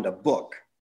carry around a book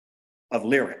of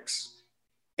lyrics,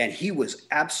 and he was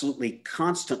absolutely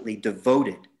constantly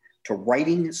devoted to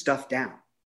writing stuff down.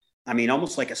 I mean,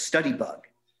 almost like a study bug.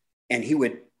 And he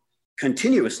would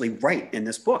continuously write in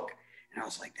this book. And I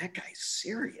was like, that guy's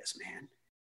serious, man.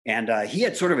 And he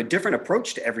had sort of a different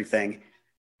approach to everything.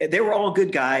 They were all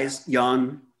good guys,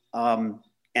 young and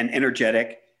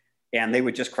energetic, and they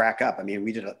would just crack up. I mean,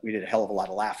 we did a hell of a lot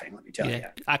of laughing, let me tell you.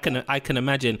 I can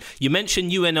imagine. You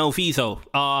mentioned UNLV,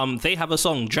 though. They have a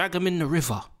song, Drag 'Em in the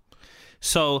River.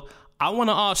 So I want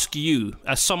to ask you,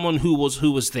 as someone who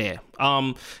was there,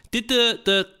 did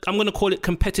the I'm going to call it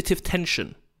competitive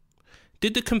tension,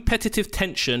 did the competitive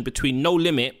tension between No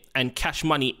Limit and Cash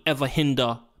Money ever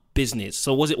hinder business?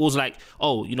 So was it like,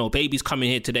 oh, you know, Baby's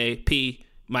coming here today, P,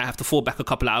 might have to fall back a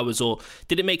couple of hours, or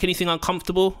did it make anything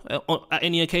uncomfortable at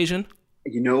any occasion?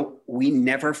 We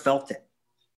never felt it.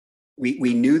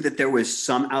 We knew that there was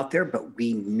some out there, but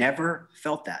we never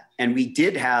felt that. And we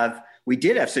did have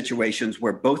situations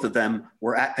where both of them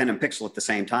were at Pen and Pixel at the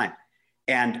same time.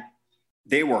 And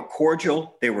they were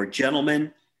cordial, they were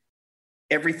gentlemen,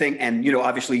 everything. And,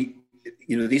 obviously,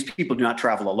 these people do not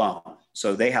travel alone.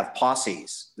 So they have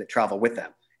posses that travel with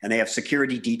them, and they have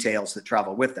security details that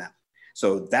travel with them.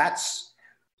 So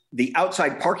the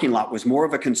outside parking lot was more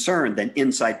of a concern than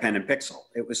inside Pen and Pixel.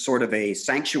 It was sort of a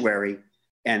sanctuary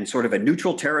and sort of a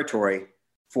neutral territory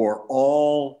for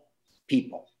all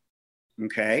people.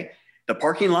 Okay. The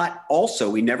parking lot also,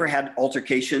 we never had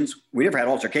altercations. We never had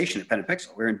altercation at Pen and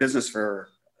Pixel. We were in business for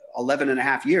 11 and a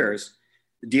half years,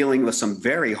 dealing with some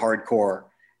very hardcore.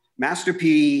 Master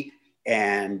P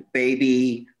and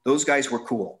Baby, those guys were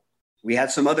cool. We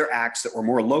had some other acts that were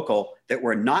more local that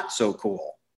were not so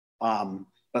cool.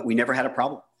 But we never had a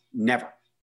problem. Never.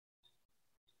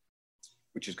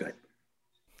 Which is good.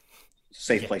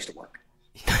 Safe place to work.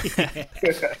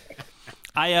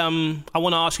 I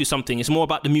want to ask you something. It's more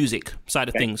about the music side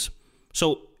of things.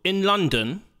 So in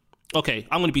London, okay,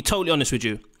 I'm going to be totally honest with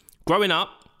you. Growing up,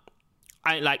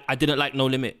 I didn't like No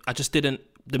Limit. I just didn't.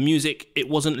 The music, it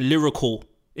wasn't lyrical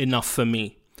enough for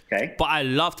me. Okay. But I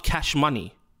loved Cash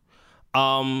Money.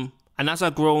 And as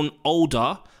I've grown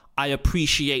older, I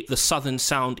appreciate the Southern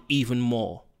sound even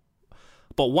more.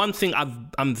 But one thing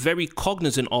I'm very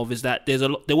cognizant of is that there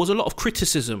was a lot of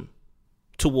criticism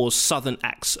towards Southern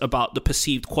acts about the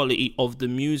perceived quality of the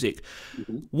music.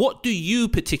 Mm-hmm. What do you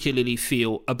particularly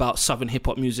feel about Southern hip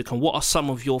hop music, and what are some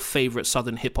of your favorite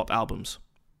Southern hip hop albums?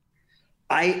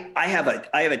 I have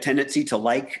a tendency to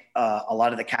like a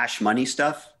lot of the Cash Money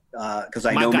stuff because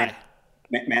I know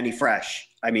Mannie Fresh.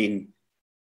 I mean,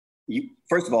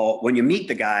 first of all, when you meet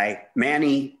the guy,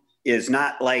 Manny is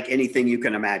not like anything you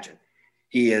can imagine.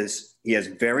 He is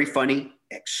very funny,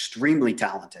 extremely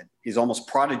talented. He's almost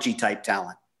prodigy type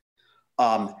talent.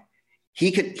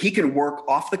 He can work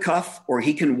off the cuff, or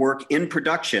he can work in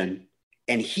production,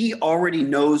 and he already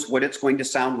knows what it's going to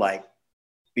sound like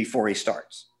before he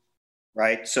starts.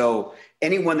 Right. So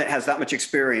anyone that has that much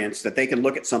experience that they can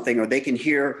look at something, or they can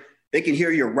hear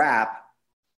your rap,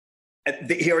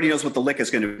 he already knows what the lick is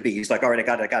going to be. He's like, all right, I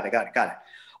got it.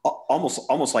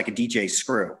 Almost like a DJ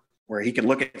Screw, where he can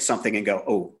look at something and go,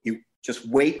 oh, you just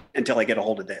wait until I get a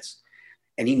hold of this.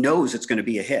 And he knows it's going to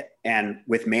be a hit. And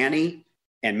with Manny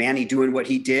doing what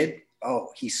he did,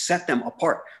 he set them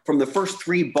apart. From the first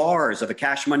 3 bars of a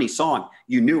Cash Money song,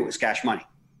 you knew it was Cash Money.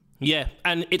 Yeah,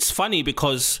 and it's funny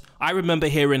because I remember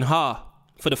hearing her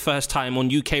for the first time on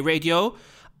UK radio,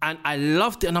 and I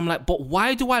loved it. And I'm like, but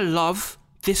why do I love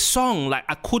this song? Like,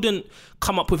 I couldn't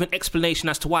come up with an explanation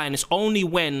as to why. And it's only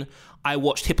when I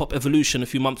watched Hip Hop Evolution a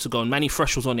few months ago, and Mannie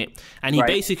Fresh was on it, and he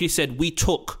basically said we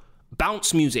took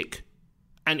bounce music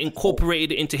and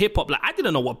incorporated it into hip hop. Like, I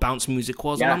didn't know what bounce music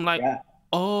was, and I'm like,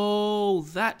 oh,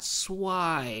 that's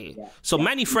why. Yeah. So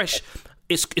Mannie Fresh.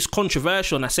 It's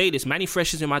controversial, and I say this. Mannie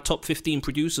Fresh is in my top 15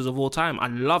 producers of all time. I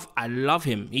love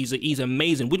him. He's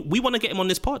amazing. We want to get him on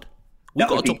this pod. We've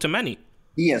got to talk to Mannie.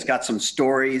 He has got some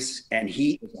stories, and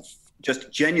he is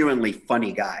just genuinely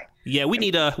funny guy. Yeah, we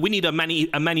need a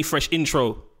Mannie Fresh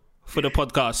intro for the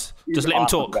podcast. Just let him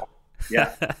talk. Guy.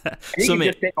 Yeah. He can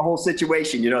just take a whole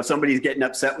situation. Somebody's getting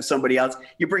upset with somebody else.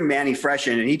 You bring Mannie Fresh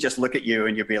in, and he just look at you,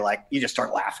 and you'll be like, you just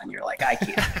start laughing. You're like, I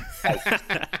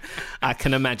can't. I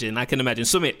can imagine.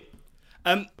 Sumit.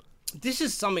 This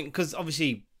is something, because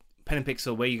obviously Pen and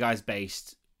Pixel, where you guys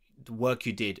based, the work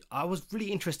you did, I was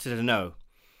really interested to know,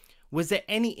 was there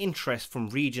any interest from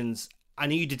regions? I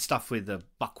know you did stuff with the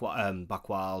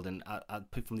Buckwild and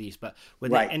from the East, but were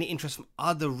there any interest from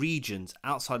other regions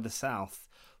outside the South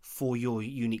for your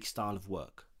unique style of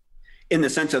work? In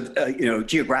the sense of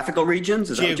geographical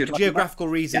regions? Is that what you're talking geographical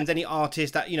about? Reasons, any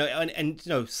artist that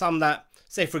and some that,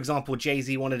 say for example,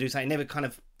 Jay-Z wanted to do something, never kind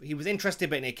of, he was interested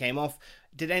but it came off.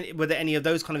 Were there any of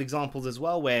those kind of examples as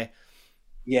well where?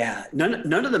 Yeah, none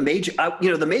of the major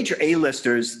the major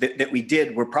A-listers that we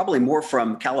did were probably more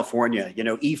from California.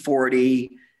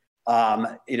 E40,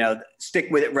 Stick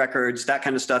With It Records, that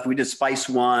kind of stuff. We did Spice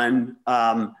One.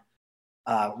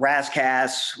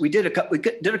 Razkaz. We did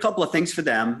a couple of things for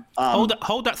them.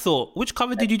 Hold that thought. Which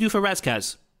cover did you do for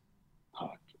Razkaz?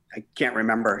 I can't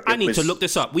remember. I need to look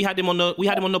this up. We had him on the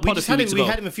pod a few weeks ago. We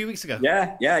had him a few weeks ago.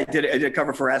 Yeah. I did a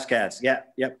cover for Razkaz. Yeah.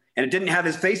 And it didn't have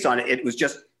his face on it. It was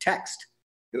just text.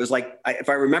 It was like, if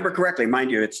I remember correctly, mind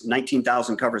you, it's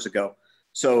 19,000 covers ago.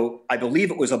 So I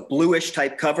believe it was a bluish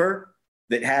type cover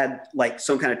that had like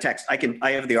some kind of text.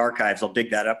 I have the archives. I'll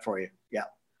dig that up for you. Yeah.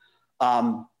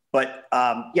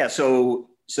 Yeah, so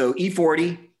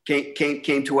E40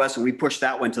 came to us, and we pushed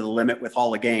that one to the limit with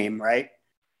Hall of Game, right?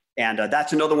 And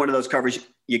that's another one of those covers.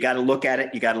 You got to look at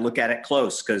it. You got to look at it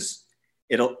close, because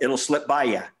it'll slip by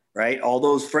you, right? All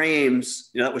those frames,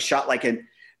 that was shot like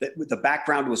the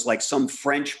background was like some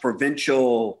French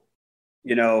provincial,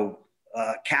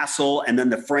 castle, and then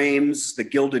the frames, the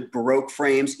gilded Baroque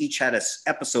frames, each had an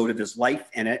episode of his life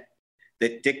in it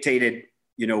that dictated,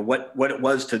 what it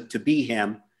was to be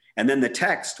him. And then the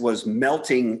text was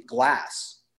melting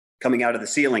glass coming out of the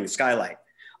ceiling skylight.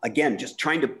 Again, just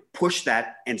trying to push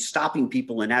that and stopping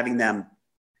people and having them,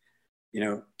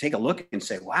 take a look and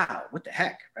say, wow, what the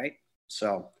heck, right?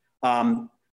 So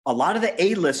a lot of the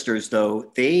A-listers,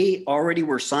 though, they already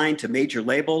were signed to major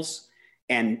labels,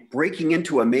 and breaking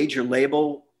into a major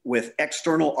label with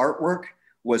external artwork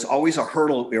was always a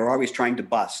hurdle we were always trying to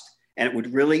bust. And it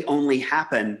would really only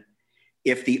happen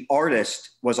if the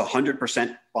artist was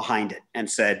 100% behind it and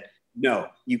said, no,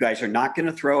 you guys are not going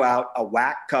to throw out a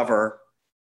whack cover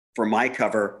for my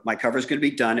cover. My cover is going to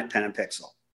be done at Pen and Pixel.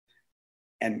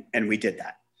 And we did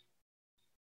that.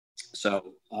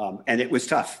 So, and it was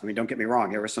tough. I mean, don't get me wrong.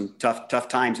 There were some tough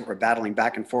times that we're battling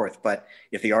back and forth, but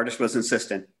if the artist was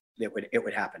insistent, it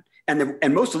would happen.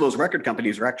 And most of those record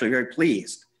companies were actually very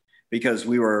pleased, because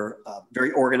we were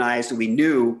very organized, and we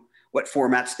knew what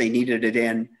formats they needed it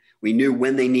in. We knew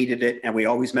when they needed it, and we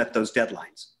always met those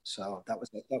deadlines. So that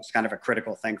was kind of a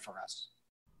critical thing for us.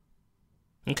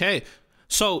 Okay.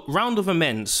 So, round of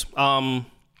amends.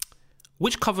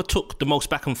 Which cover took the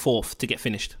most back and forth to get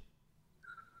finished?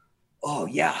 Oh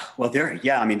yeah. Well, there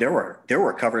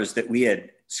were covers that we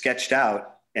had sketched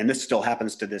out, and this still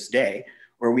happens to this day,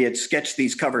 where we had sketched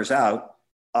these covers out,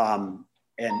 and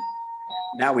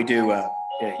now we do a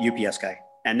UPS guy,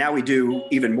 and now we do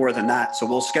even more than that. So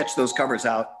we'll sketch those covers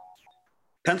out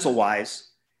pencil-wise,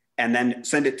 and then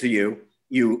send it to you.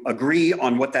 You agree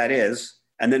on what that is,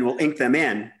 and then we'll ink them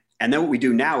in. And then what we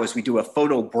do now is we do a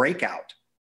photo breakout.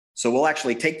 So we'll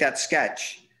actually take that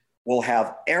sketch, we'll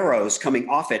have arrows coming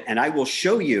off it, and I will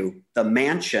show you the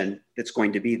mansion that's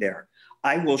going to be there.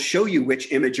 I will show you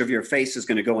which image of your face is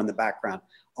going to go in the background.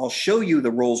 I'll show you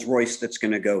the Rolls Royce that's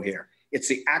going to go here. It's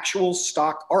the actual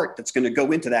stock art that's going to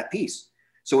go into that piece.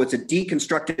 So it's a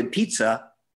deconstructed pizza.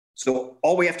 So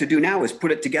all we have to do now is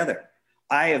put it together.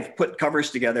 I have put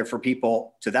covers together for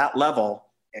people to that level,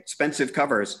 expensive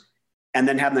covers, and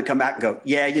then have them come back and go,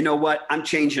 yeah, you know what? I'm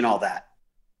changing all that.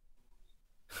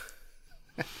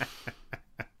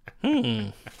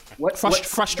 What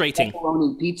frustrating.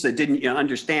 Pepperoni pizza didn't you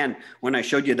understand when I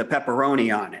showed you the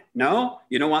pepperoni on it? No,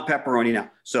 you don't want pepperoni now.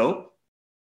 So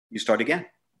you start again,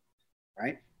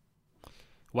 right?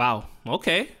 Wow.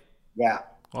 Okay. Yeah.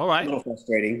 All right. A little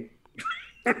frustrating.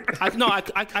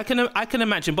 I can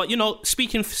imagine, but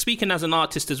speaking as an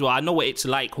artist as well, I know what it's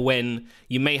like when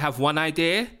you may have one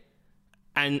idea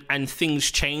and things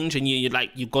change, and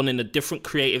you've gone in a different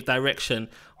creative direction.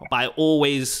 But I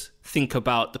always think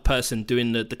about the person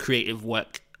doing the creative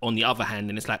work on the other hand,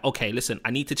 and it's like, okay, listen,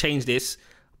 I need to change this,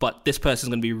 but this person's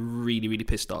going to be really, really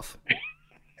pissed off.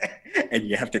 And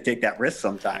you have to take that risk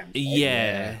sometimes. Right?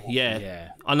 Yeah.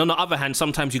 And on the other hand,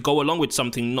 sometimes you go along with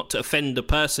something not to offend the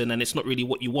person, and it's not really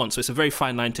what you want. So it's a very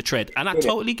fine line to tread. And I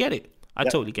totally get it.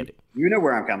 Totally get it. You know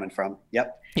where I'm coming from.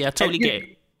 Yep. Yeah, I totally get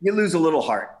it. You lose a little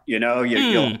heart,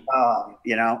 you'll,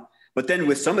 But then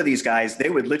with some of these guys, they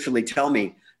would literally tell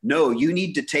me, no, you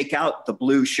need to take out the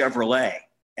blue Chevrolet.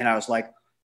 And I was like,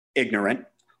 ignorant.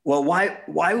 Well,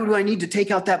 why would I need to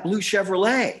take out that blue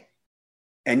Chevrolet?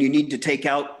 And you need to take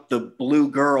out the blue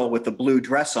girl with the blue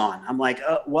dress on. I'm like,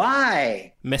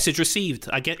 why? Message received.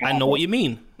 I know what you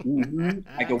mean. Mm-hmm.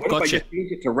 I go, what if I just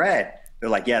change it to red? They're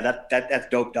like, yeah, that's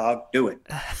dope, dog. Do it.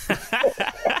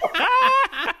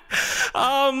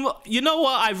 You know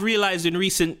what I've realized in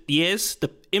recent years?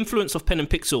 The influence of Pen and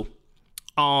Pixel.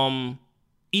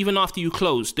 Even after you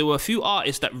closed, there were a few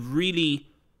artists that really,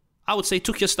 I would say,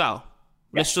 took your style.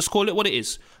 Yeah. Let's just call it what it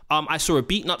is. I saw a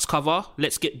Beatnuts cover,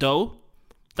 Let's Get Dough.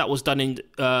 That was done in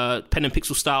Pen and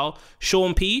Pixel style.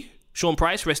 Sean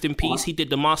Price, rest in peace. He did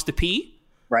the Master P.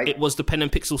 Right. It was the Pen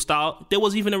and Pixel style. There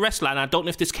was even a wrestler, and I don't know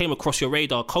if this came across your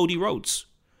radar, Cody Rhodes.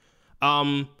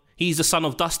 He's the son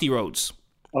of Dusty Rhodes.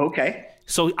 Okay.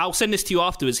 So I'll send this to you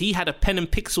afterwards. He had a Pen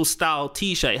and Pixel style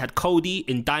t-shirt. It had Cody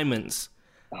in diamonds.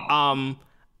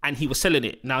 And he was selling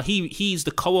it. Now, he's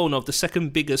the co-owner of the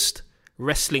second biggest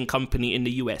wrestling company in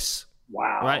the US.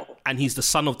 Wow. Right? And he's the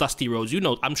son of Dusty Rhodes.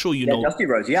 I'm sure you know. Dusty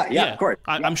Rhodes, yeah, of course.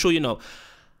 I'm sure you know.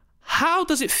 How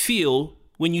does it feel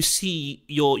when you see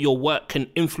your work can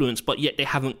influence, but yet they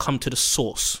haven't come to the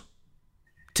source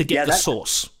to get the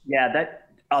source? Yeah, that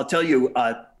I'll tell you,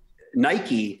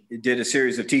 Nike did a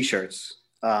series of T-shirts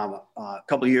a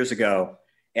couple of years ago,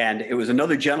 and it was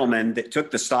another gentleman that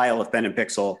took the style of Pen and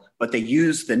Pixel, but they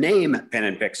used the name Pen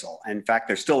and Pixel. And in fact,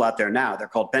 they're still out there now. They're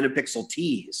called Pen and Pixel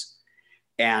Tees.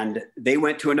 And they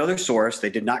went to another source. They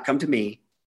did not come to me.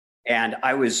 And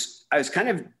I was kind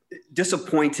of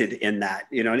disappointed in that,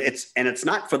 you know, it's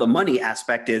not for the money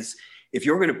aspect. Is if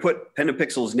you're going to put Pen and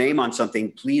Pixel's name on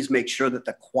something, please make sure that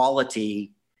the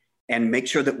quality and make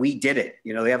sure that we did it.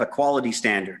 You know, they have a quality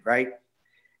standard, right?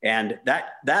 And that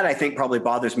I think probably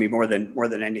bothers me more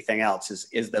than anything else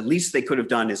is the least they could have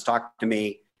done is talk to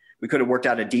me. We could have worked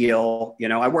out a deal. You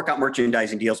know, I work out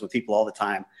merchandising deals with people all the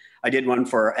time. I did one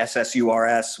for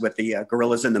SSURS with the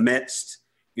Gorillas in the Midst.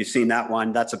 You've seen that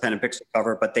one. That's a Pen and Pixel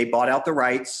cover, but they bought out the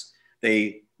rights.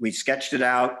 We sketched it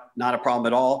out, not a problem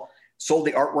at all. Sold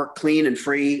the artwork clean and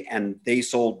free, and they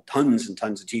sold tons and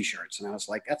tons of T-shirts. And I was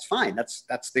like, that's fine.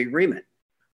 That's the agreement.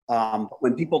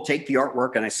 When people take the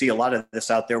artwork, and I see a lot of this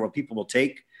out there where people will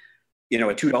take, you know,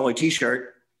 a $2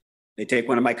 T-shirt, they take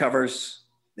one of my covers,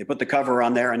 they put the cover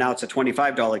on there, and now it's a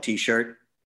 $25 T-shirt.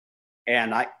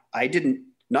 And I didn't,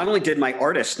 not only did my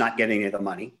artist not get any of the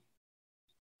money,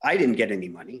 I didn't get any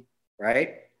money,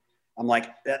 right? I'm like,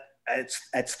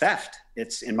 it's theft.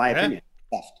 It's, in my opinion,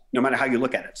 theft. No matter how you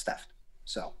look at it, it's theft.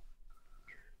 So,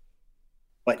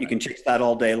 but you can chase that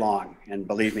all day long. And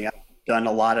believe me, I've done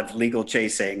a lot of legal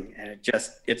chasing, and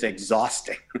it's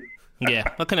exhausting.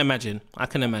 Yeah, I can imagine.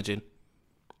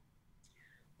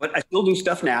 But I still do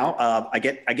stuff now. I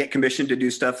get commissioned to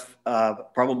do stuff,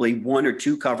 probably 1 or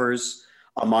 2 covers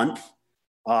a month.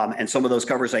 And some of those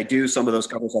covers I do, some of those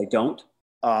covers I don't.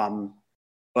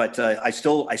 But I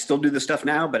still do the stuff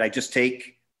now, but I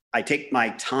take my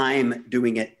time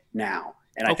doing it now.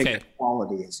 And I think the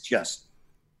quality is just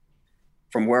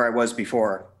from where I was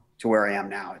before to where I am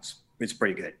now. It's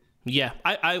pretty good. Yeah,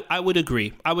 I would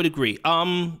agree.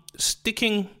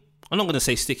 Sticking, I'm not going to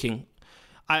say sticking.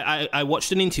 I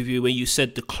watched an interview where you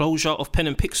said the closure of Pen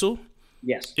and Pixel.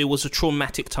 Yes. It was a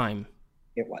traumatic time.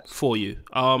 It was. For you.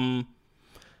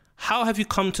 How have you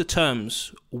come to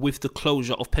terms with the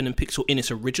closure of Pen and Pixel in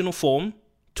its original form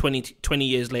 20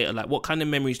 years later? Like, what kind of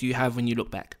memories do you have when you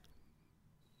look back?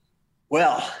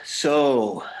 Well,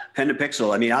 so Pen and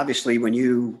Pixel, I mean, obviously when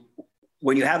you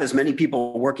have as many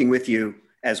people working with you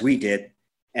as we did,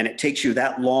 and it takes you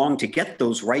that long to get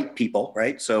those right people,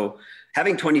 right? So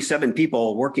having 27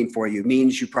 people working for you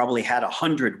means you probably had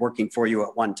 100 working for you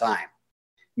at one time,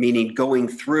 meaning going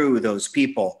through those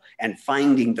people and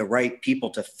finding the right people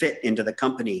to fit into the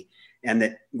company and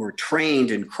that were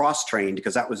trained and cross-trained,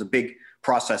 because that was a big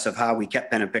process of how we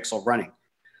kept Pen and Pixel running.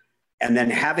 And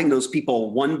then having those people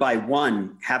one by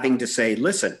one having to say,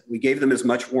 listen, we gave them as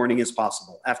much warning as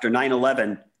possible. After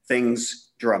 9/11,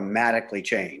 things dramatically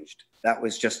changed. That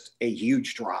was just a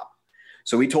huge drop.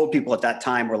 So we told people at that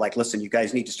time, we're like, listen, you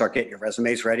guys need to start getting your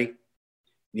resumes ready.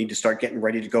 You need to start getting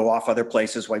ready to go off other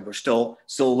places while we're still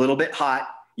a little bit hot.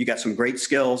 You got some great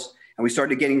skills. And we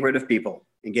started getting rid of people.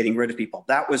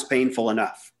 That was painful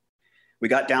enough. We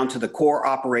got down to the core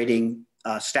operating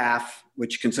staff,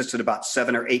 which consisted of about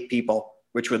 7 or 8 people,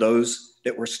 which were those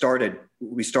that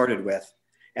we started with.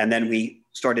 And then we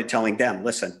started telling them,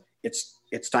 listen,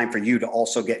 it's time for you to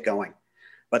also get going.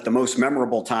 But the most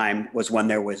memorable time was when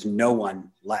there was no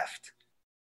one left.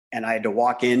 And I had to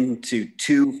walk into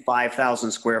 2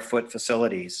 5,000 square foot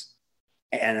facilities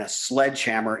and a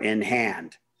sledgehammer in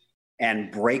hand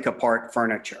and break apart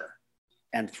furniture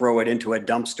and throw it into a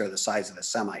dumpster the size of a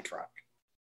semi-truck.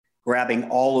 Grabbing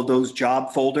all of those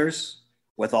job folders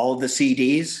with all of the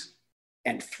CDs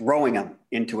and throwing them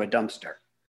into a dumpster.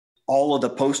 All of the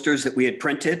posters that we had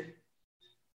printed,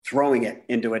 throwing it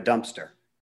into a dumpster.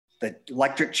 The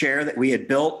electric chair that we had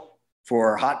built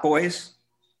for Hot Boys,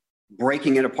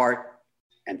 breaking it apart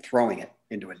and throwing it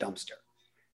into a dumpster.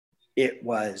 It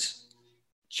was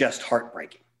just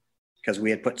heartbreaking because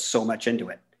we had put so much into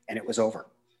it and it was over,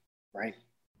 right?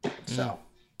 So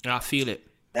I feel it.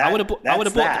 I would have bought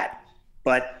that.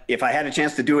 But if I had a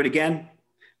chance to do it again,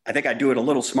 I think I'd do it a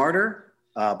little smarter,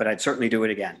 but I'd certainly do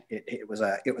it again. It was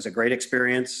a great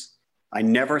experience. I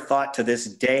never thought to this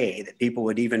day that people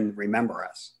would even remember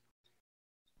us.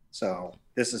 So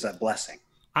this is a blessing.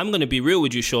 I'm going to be real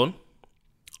with you, Sean.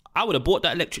 I would have bought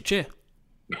that electric chair.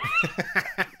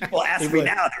 People ask me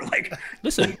now, they're like,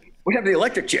 listen, we have the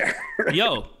electric chair.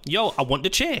 yo, I want the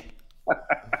chair.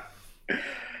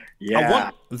 Yeah. I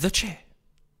want the chair.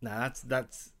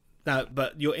 No,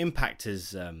 but your impact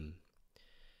is,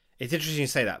 it's interesting you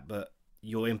say that, but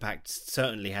your impact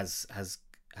certainly has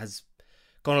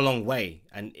gone a long way.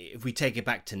 And if we take it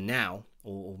back to now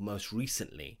or most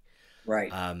recently,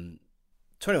 right.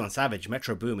 21 Savage,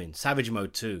 Metro Boomin, Savage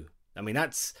Mode 2. I mean,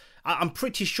 I'm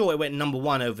pretty sure it went number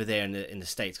one over there in the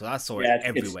States because I saw it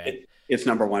everywhere. It's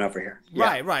number one over here.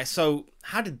 Right. So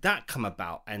how did that come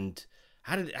about, and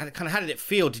how did it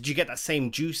feel? Did you get that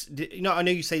same juice? I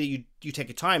know you say that you take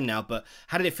your time now, but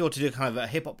how did it feel to do kind of a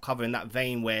hip hop cover in that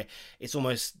vein where it's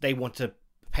almost they want to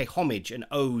pay homage, an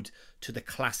ode to the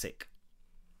classic?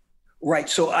 Right.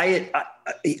 So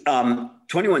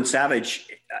 21 Savage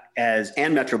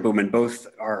and Metro Boomin both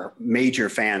are major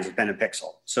fans of Pen and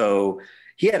Pixel. So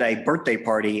he had a birthday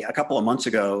party a couple of months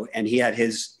ago, and he had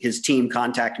his team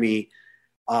contact me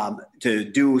to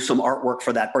do some artwork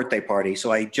for that birthday party.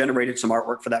 So I generated some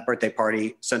artwork for that birthday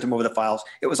party, sent him over the files.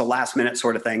 It was a last minute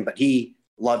sort of thing, but he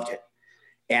loved it.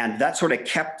 And that sort of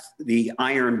kept the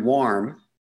iron warm.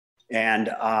 And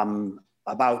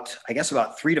about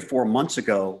 3 to 4 months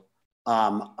ago,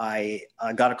 I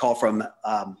got a call from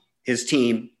his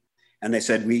team, and they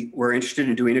said, we're interested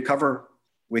in doing a cover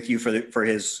with you for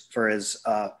his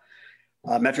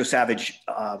Metro Savage.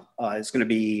 It's going to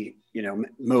be,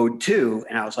 mode 2.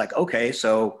 And I was like, okay,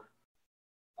 so,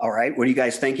 all right, what are you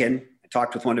guys thinking? I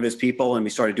talked with one of his people, and we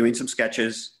started doing some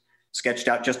sketches, sketched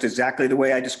out just exactly the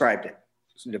way I described it.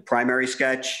 So the primary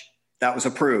sketch, that was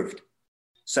approved.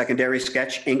 Secondary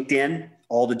sketch, inked in,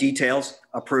 all the details,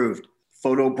 approved.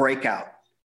 Photo breakout.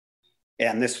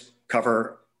 And this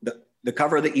cover, the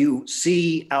cover that you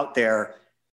see out there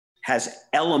has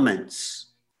elements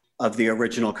of the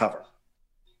original cover.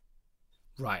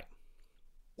 Right.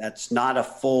 That's not a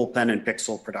full Pen and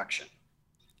Pixel production.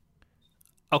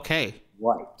 Okay.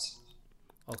 Right.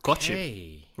 Got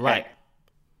you. Right.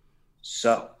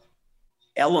 So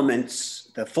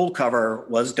elements, the full cover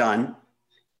was done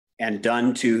and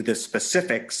done to the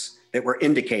specifics that were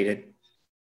indicated.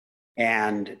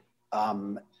 And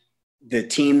the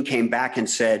team came back and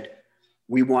said,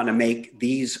 we want to make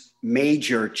these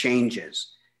major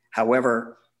changes.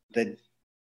 However, the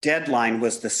deadline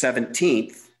was the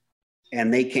 17th,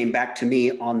 and they came back to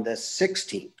me on the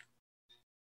 16th.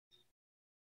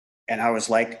 And I was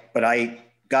like, but I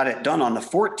got it done on the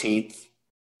 14th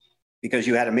because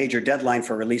you had a major deadline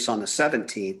for release on the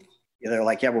 17th. They're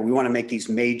like, yeah, well, we want to make these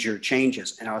major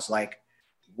changes. And I was like,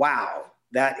 wow,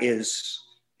 that is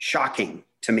shocking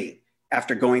to me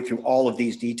after going through all of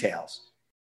these details.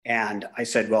 And I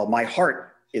said, well, my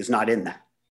heart is not in that.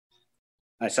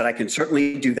 I said, I can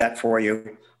certainly do that for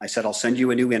you. I said, I'll send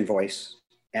you a new invoice,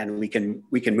 and we can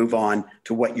move on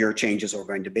to what your changes are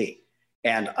going to be.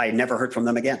 And I never heard from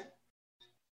them again.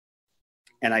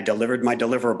 And I delivered my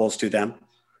deliverables to them,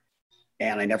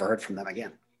 and I never heard from them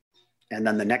again. And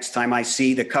then the next time I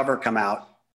see the cover come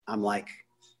out, I'm like,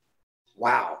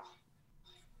 wow.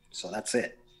 So that's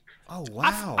it. Oh,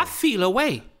 wow. I feel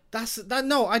away.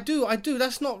 No, I do.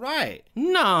 That's not right.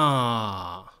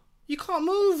 Nah. You can't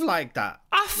move like that.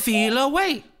 I feel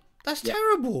away. That's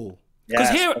terrible. Because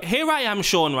here I am,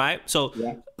 Sean, right? So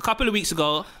a couple of weeks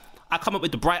ago, I come up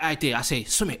with the bright idea. I say,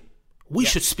 Sumit, we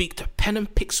should speak to Pen and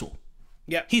Pixel.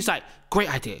 Yeah. He's like,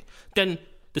 great idea. Then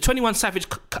the 21 Savage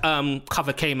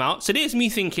cover came out. So there's me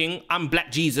thinking, I'm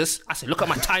Black Jesus. I said, look at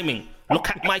my timing. Look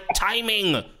at my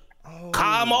timing. Oh.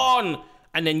 Come on.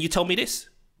 And then you tell me this.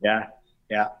 Yeah.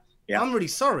 I'm really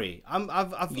sorry. I'm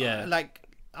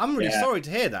really sorry to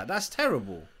hear that. That's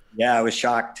terrible. Yeah, I was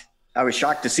shocked. I was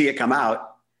shocked to see it come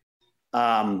out,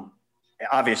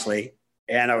 obviously.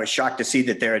 And I was shocked to see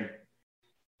that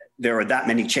there were that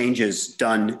many changes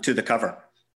done to the cover.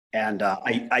 And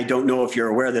I don't know if you're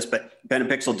aware of this, but Pen and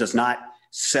Pixel does not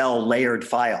sell layered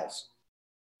files.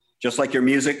 Just like your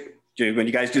music, when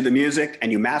you guys do the music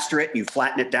and you master it, you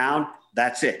flatten it down,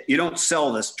 that's it. You don't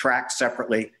sell this track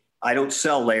separately. I don't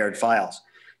sell layered files.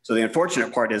 So the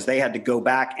unfortunate part is they had to go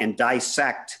back and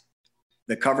dissect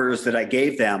the covers that I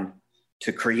gave them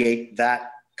to create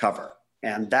that cover.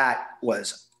 And that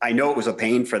was, I know it was a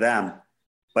pain for them,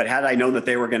 but had I known that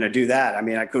they were going to do that, I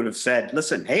mean, I could have said,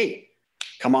 listen, hey,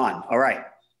 come on. All right.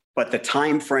 But the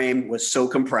time frame was so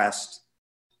compressed,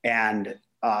 and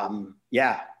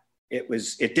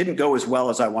it didn't go as well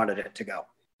as I wanted it to go.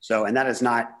 So, and that is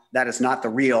not the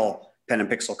real Pen and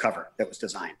Pixel cover that was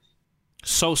designed.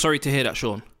 So sorry to hear that,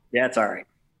 Sean. Yeah, it's all right.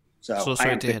 So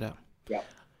sorry to hear that. Yeah.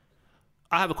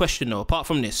 I have a question though. Apart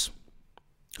from this,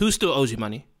 who still owes you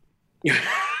money?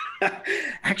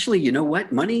 Actually, you know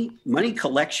what? Money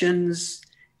collections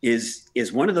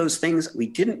is one of those things we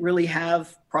didn't really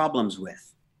have problems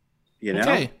with. You know?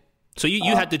 Okay. So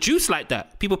you had the juice like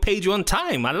that. People paid you on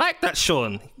time. I like that,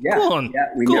 Sean. Yeah, Go on. Yeah,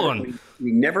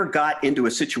 we never got into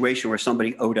a situation where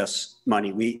somebody owed us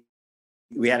money.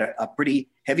 We had a pretty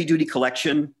heavy duty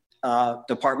collection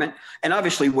department. And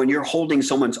obviously when you're holding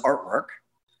someone's artwork,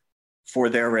 for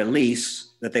their release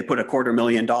that they put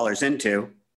 $250,000 into,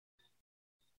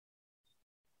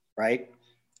 right?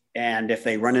 And if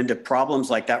they run into problems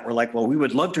like that, we're like, well, we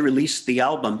would love to release the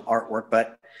album artwork,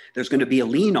 but there's going to be a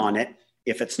lien on it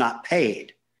if it's not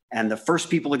paid. And the first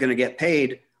people are going to get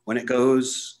paid when it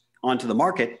goes onto the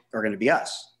market are going to be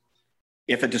us,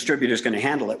 if a distributor is going to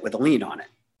handle it with a lien on it.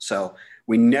 So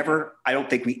I don't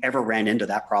think we ever ran into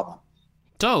that problem.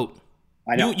 Dope.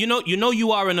 I know.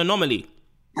 You are an anomaly.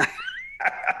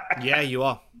 Yeah, you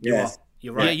are. Yes.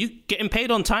 You're right. Yeah, you getting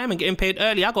paid on time and getting paid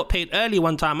early. I got paid early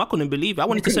one time. I couldn't believe it. I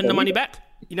wanted to send the money back.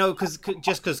 You know, because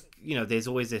there's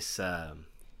always this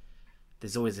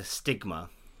stigma,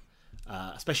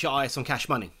 especially artists on Cash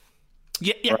Money.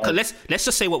 Yeah. Right. Let's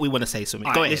just say what we want to say. So go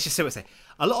ahead. Let's just say what we say.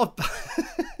 A lot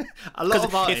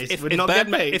of artists would not get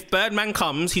paid. If Birdman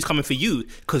comes, he's coming for you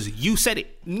because you said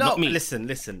it. No, not me.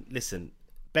 Listen.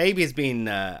 Baby has been.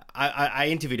 I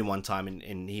interviewed him one time,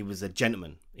 and he was a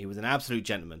gentleman. He was an absolute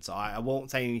gentleman. So I won't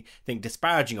say anything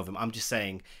disparaging of him. I'm just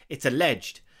saying it's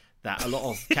alleged that a lot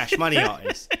of Cash Money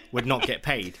artists would not get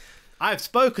paid. I've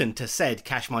spoken to said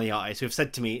Cash Money artists who have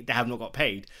said to me they have not got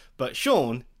paid, but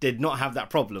Sean did not have that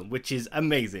problem, which is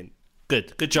amazing.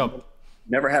 Good job.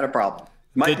 Never had a problem.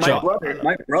 My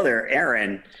brother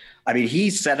Aaron, I mean, he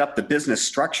set up the business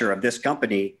structure of this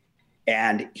company,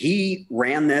 and he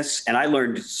ran this, and I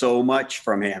learned so much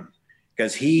from him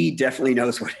because he definitely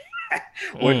knows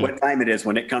what time it is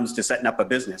when it comes to setting up a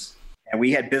business. And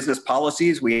we had business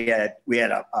policies. We had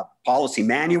a policy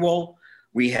manual.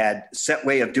 We had set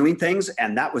way of doing things,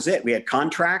 and that was it. We had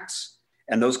contracts,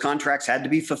 and those contracts had to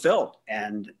be fulfilled,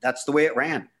 and that's the way it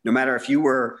ran. No matter if you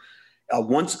were a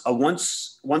once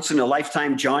in a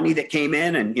lifetime Johnny that came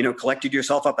in and collected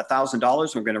yourself up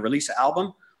 $1,000, we're going to release an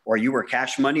album, or you were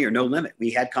Cash Money or No Limit.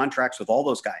 We had contracts with all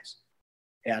those guys,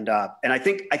 and I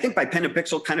think by Pen and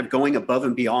Pixel kind of going above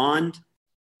and beyond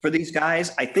for these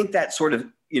guys, I think that sort of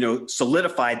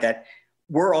solidified that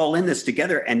we're all in this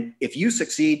together, and if you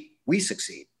succeed, we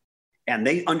succeed. And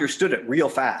they understood it real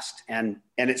fast, and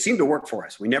it seemed to work for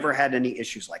us. We never had any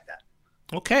issues like that.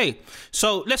 Okay,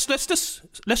 so let's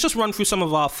just run through some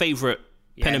of our favorite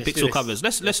Pen and Pixel covers.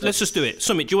 Let's just do it.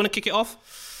 Sumit, do you want to kick it off?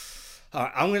 All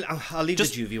right, I'll leave the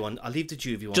Juvie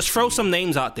one. Just throw some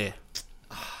names out there.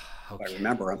 Okay. I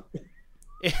remember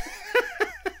them.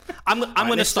 I'm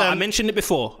going to start. I mentioned it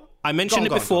before.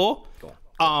 Go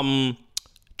on.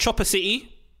 Chopper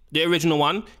City, the original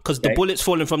one, because the bullets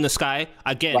falling from the sky.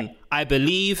 Again, right. I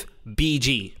believe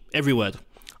BG, every word.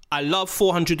 I love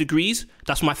 400 Degrees.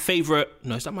 That's my favorite.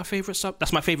 No, is that my favorite sub?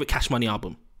 That's my favorite Cash Money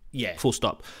album. Yeah. Full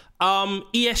stop.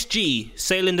 ESG,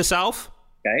 Sail in the South.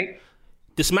 Okay.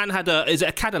 This man had is it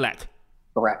a Cadillac?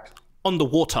 Correct. On the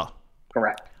water.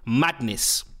 Correct.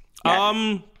 Madness.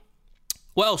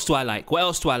 What else do I like?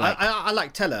 I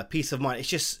like Teller, Peace of Mind. It's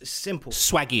just simple.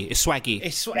 Swaggy.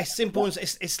 It's simple.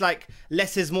 It's like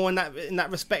less is more in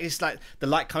that respect. It's like the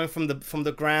light coming from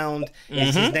the ground.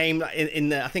 It's his name in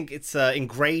the, I think it's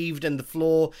engraved in the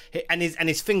floor, and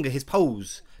his finger, his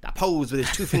pose. That pose with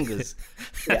his two fingers.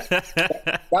 Yeah.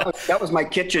 That was my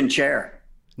kitchen chair.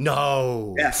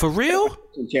 No. Yeah. For real?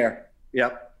 Kitchen chair.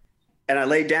 Yep. And I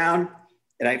laid down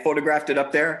and I photographed it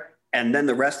up there, and then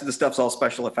the rest of the stuff's all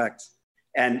special effects.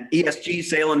 And ESG,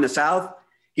 Sail in the South,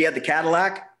 he had the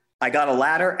Cadillac. I got a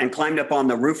ladder and climbed up on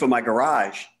the roof of my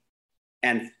garage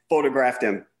and photographed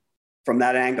him from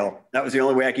that angle. That was the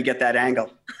only way I could get that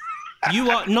angle. You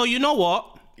know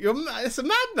what? It's a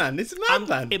madman.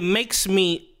 It makes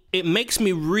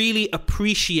me really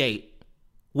appreciate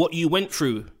what you went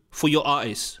through for your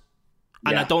artists.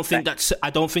 And Yeah, I don't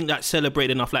think that's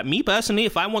celebrated enough. Like me personally,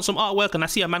 if I want some artwork and I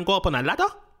see a man go up on a ladder,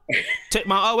 take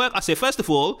my artwork, I say, first of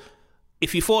all,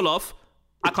 if you fall off,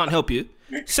 I can't help you.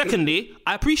 Secondly,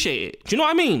 I appreciate it. Do you know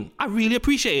what I mean? I really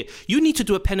appreciate it. You need to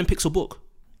do a Pen and Pixel book.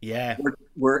 Yeah.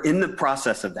 We're in the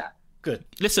process of that. Good.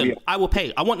 Listen, I will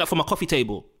pay. I want that for my coffee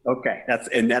table. Okay.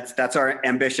 That's our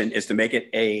ambition, is to make it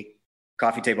a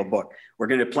coffee table book. We're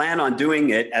going to plan on doing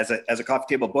it as a coffee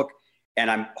table book. And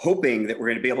I'm hoping that we're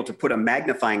going to be able to put a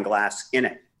magnifying glass in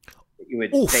it that you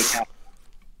would take out.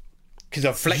 Because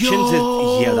reflections,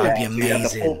 that'd be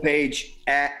amazing.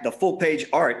 The full page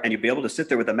art, and you'd be able to sit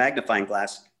there with a magnifying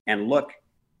glass and look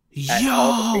at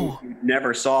all the things you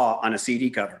never saw on a CD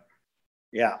cover.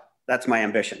 Yeah, that's my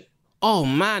ambition. Oh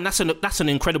man, that's an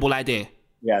incredible idea.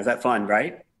 Yeah, is that fun,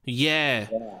 right? Yeah.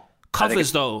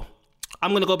 Covers though,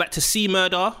 I'm gonna go back to C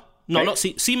Murder. No, not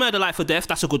C Murder, Life or Death.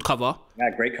 That's a good cover. Yeah,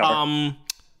 great cover.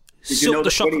 Did you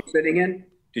notice what he's sitting in?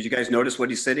 Did you guys notice what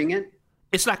he's sitting in?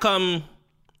 It's an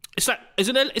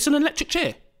electric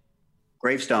chair.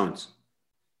 Gravestones.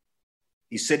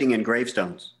 He's sitting in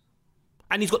gravestones.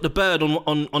 And he's got the bird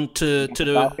on to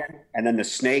the falcon, and then the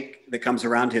snake that comes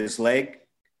around his leg,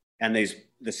 and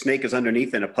the snake is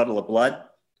underneath in a puddle of blood.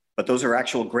 But those are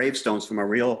actual gravestones from a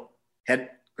real head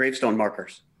gravestone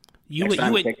markers. You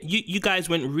guys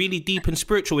went really deep and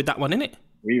spiritual with that one, innit?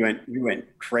 We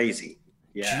went crazy.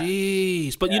 Yeah.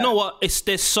 Jeez, but you know what?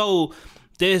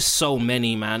 There's so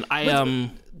many, man.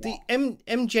 The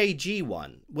MJG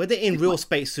one, were they in real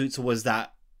spacesuits or was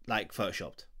that like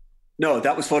photoshopped? No,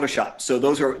 that was Photoshop. So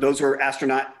those were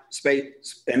astronaut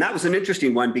space, and that was an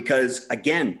interesting one because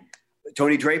again,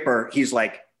 Tony Draper, he's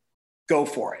like, go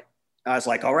for it. I was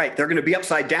like, all right, they're going to be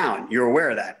upside down. You're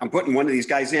aware of that. I'm putting one of these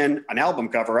guys in an album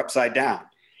cover upside down.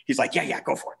 He's like, yeah,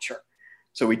 go for it, sure.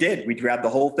 So we did. We grabbed the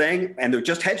whole thing, and they're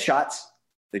just headshots.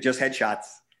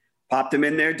 Popped them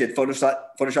in there, did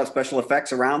Photoshop special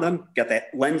effects around them, got that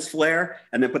lens flare,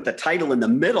 and then put the title in the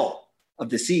middle of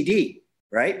the CD,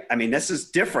 right? I mean, this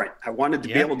is different. I wanted to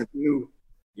be able to do,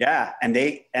 and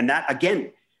that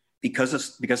again, because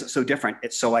it's so different,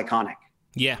 it's so iconic.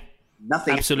 Yeah,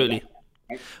 nothing. Absolutely.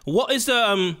 Right? What is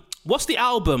what's the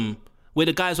album where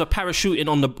the guys were parachuting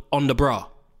on the bra?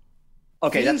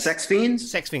 Okay, that's Sex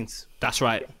Fiends. Sex Fiends. That's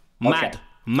right. Mad.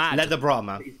 Leather bra,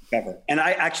 man. And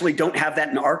I actually don't have that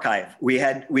in archive. We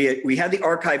had the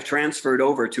archive transferred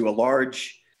over to a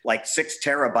large, like 6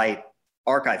 terabyte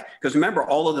archive. Because remember,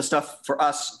 all of the stuff for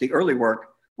us, the early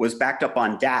work, was backed up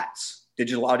on DATs,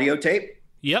 digital audio tape.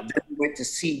 Yep. Then we went to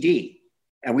CD,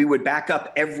 and we would back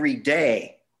up every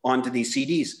day onto these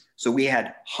CDs. So we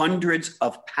had hundreds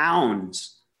of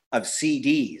pounds of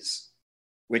CDs,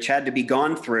 which had to be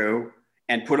gone through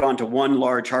and put onto one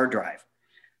large hard drive.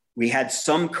 We had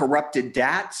some corrupted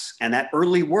DATs, and that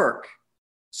early work,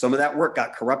 some of that work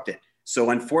got corrupted. So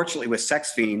unfortunately with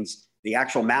Sex Fiends, the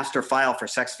actual master file for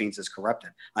Sex Fiends is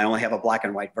corrupted. I only have a black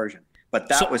and white version, but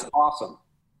that was awesome.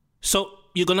 So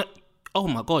oh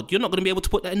my God, you're not going to be able to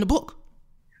put that in the book?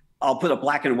 I'll put a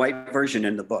black and white version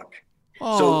in the book.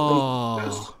 Oh.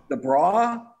 So the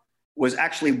bra was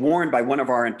actually worn by one of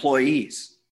our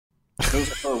employees.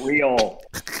 Those are for real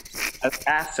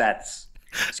assets.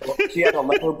 So she had a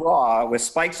leather bra with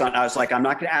spikes on. I was like, I'm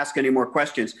not going to ask any more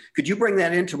questions. Could you bring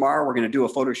that in tomorrow? We're going to do a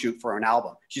photo shoot for an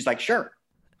album. She's like, sure.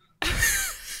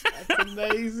 That's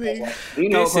amazing.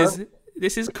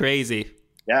 This is crazy.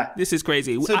 Yeah, this is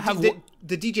crazy. So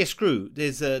the DJ Screw.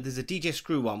 There's a DJ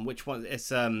Screw one. Which one?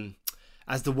 It's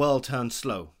As the World Turns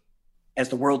Slow. As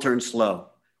the World Turns Slow.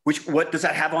 What does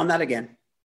that have on that again?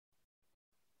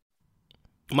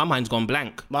 My mind's gone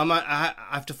blank. I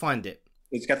have to find it.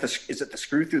 It's got is it the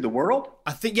Screw Through the World?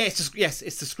 I think it's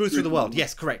the Screw Through the World.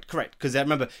 Yes, correct. Because I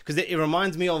remember it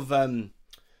reminds me of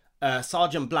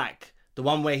Sergeant Black, the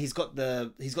one where he's got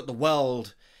the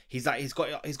world. He's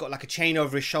got like a chain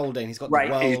over his shoulder, and he's got the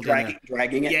world. He's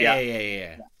dragging it.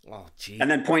 Yeah. Oh, gee. And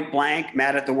then Point Blank,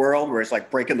 Mad at the World, where it's like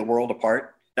breaking the world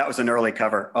apart. That was an early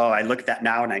cover. Oh, I look at that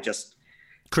now and I just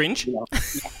cringe.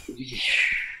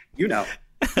 You know.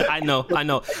 I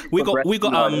know.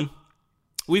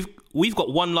 We've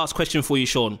got one last question for you,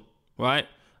 Sean. Right?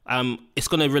 It's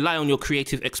going to rely on your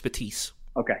creative expertise.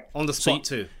 Okay. On the spot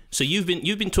too. So you've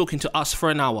been talking to us for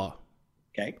an hour.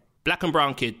 Okay. Black and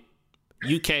Brown Kid,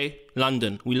 UK,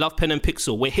 London. We love pen and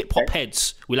pixel. We're hip hop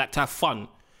heads. We like to have fun.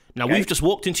 Now we've just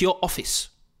walked into your office.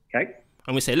 Okay.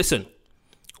 And we say, listen,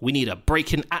 we need a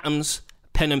Breaking Atoms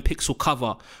pen and pixel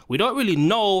cover. We don't really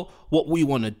know what we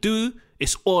want to do.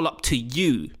 It's all up to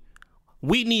you.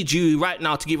 We need you right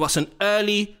now to give us an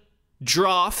early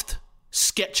draft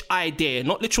sketch idea,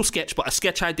 not literal sketch, but a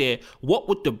sketch idea. What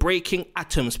would the Breaking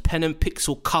Atoms pen and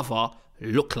pixel cover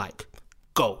look like?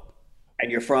 Go.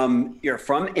 And you're from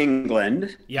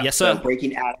England. Yeah. Yes, sir. So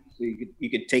Breaking Atoms. So you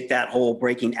could take that whole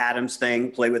Breaking Atoms thing,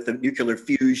 play with the nuclear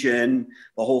fusion,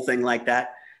 the whole thing like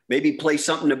that. Maybe play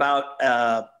something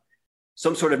about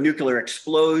some sort of nuclear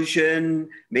explosion,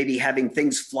 maybe having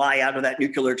things fly out of that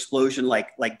nuclear explosion,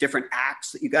 like different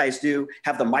acts that you guys do.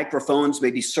 Have the microphones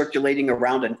maybe circulating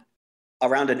around an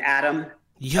atom,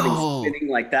 spinning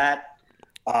like that.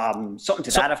 Something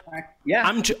to that effect. Yeah,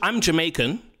 I'm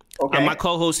Jamaican. Okay. And my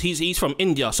co-host, he's from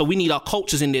India, so we need our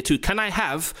cultures in there too. Can I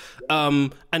have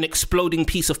an exploding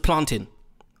piece of plantain?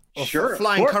 Sure.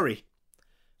 Flying curry.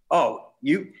 Oh,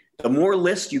 the more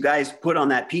lists you guys put on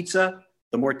that pizza,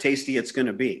 the more tasty it's going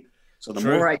to be. So the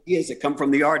more ideas that come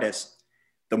from the artist,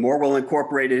 the more we'll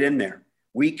incorporate it in there.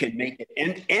 We can make it,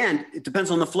 and it depends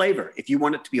on the flavor. If you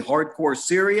want it to be hardcore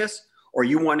serious, or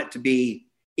you want it to be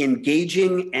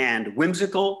engaging and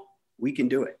whimsical, we can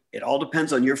do it. It all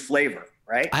depends on your flavor.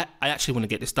 Right. I actually want to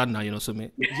get this done now,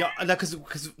 something. Yeah,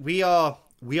 because we are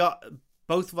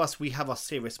both of us, we have our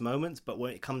serious moments, but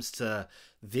when it comes to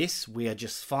this, we are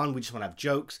just fun. We just want to have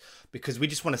jokes because we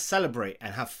just want to celebrate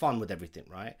and have fun with everything,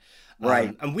 right?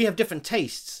 Right. And we have different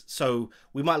tastes, so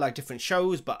we might like different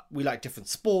shows, but we like different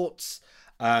sports.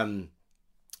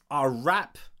 Our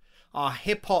rap, our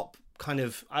hip hop,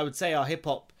 I would say our hip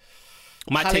hop.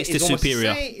 My taste is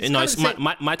superior.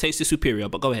 My taste is superior,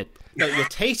 but go ahead. No, your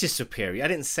taste is superior. I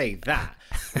didn't say that.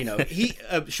 You know,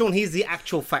 Sean, he's the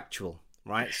actual factual,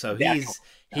 right? So he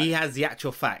has the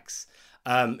actual facts.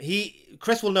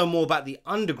 Chris will know more about the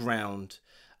underground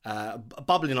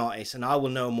bubbling artists, and I will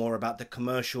know more about the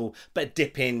commercial, but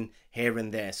dip in here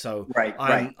and there. So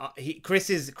Chris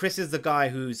is the guy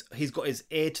he's got his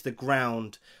ear to the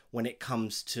ground when it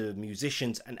comes to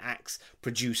musicians and acts,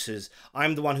 producers.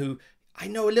 I'm the one who I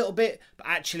know a little bit, but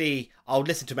actually I'll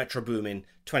listen to Metro Boomin,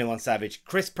 21 Savage.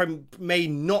 Chris may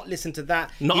not listen to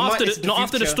that. Not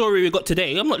after the story we got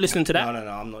today. I'm not listening to that. No,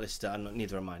 I'm not listening.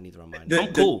 Neither am I.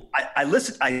 I'm cool. I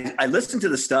listened to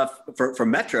the stuff from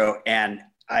Metro, and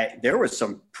there was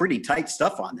some pretty tight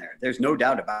stuff on there. There's no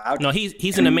doubt about it. No,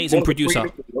 he's an amazing producer.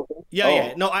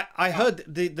 Yeah. No, I heard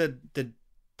the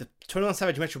 21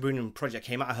 Savage Metro Boomin project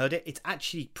came out. I heard it. It's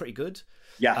actually pretty good.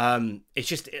 Yeah. It's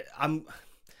just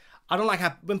I don't like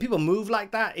how when people move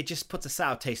like that, it just puts a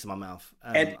sour taste in my mouth.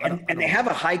 And they have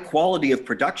a high quality of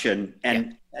production,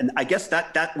 and I guess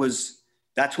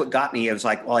that's what got me. It was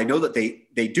like, well, I know that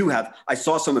they do have. I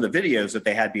saw some of the videos that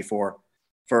they had before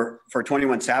for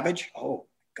 21 Savage. Oh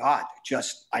God,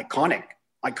 just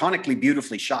iconically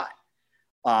beautifully shot.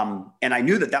 And I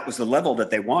knew that was the level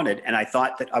that they wanted, and I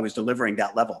thought that I was delivering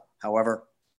that level. However,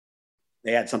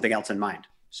 they had something else in mind.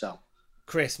 So,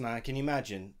 Chris, man, can you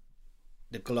imagine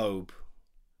the globe,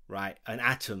 right? An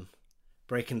atom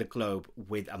breaking the globe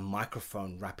with a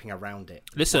microphone wrapping around it.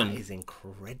 Listen, that is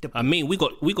incredible. I mean, we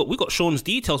got Sean's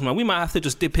details, man. We might have to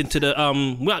just dip into the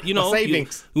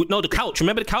savings. The couch.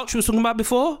 Remember the couch we were talking about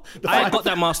before? I got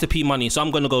that Master P money, so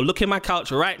I'm gonna go look at my couch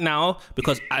right now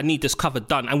because I need this cover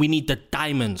done, and we need the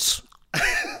diamonds.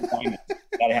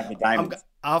 Gotta have the diamonds.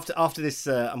 After this,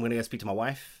 I'm gonna go speak to my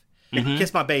wife.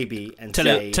 Kiss my baby and tell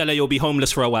her you'll be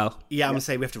homeless for a while. Yeah, I'm gonna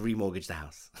say we have to remortgage the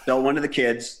house. Sell one of the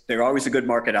kids. They're always a good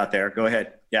market out there. Go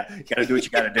ahead. Yeah, you gotta do what you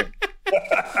gotta do.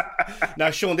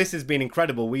 Now, Sean, this has been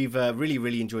incredible. We've really,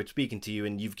 really enjoyed speaking to you,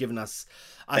 and you've given us,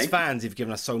 as fans, you've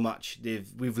given us so much.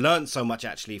 We've learned so much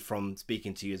actually from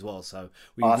speaking to you as well. So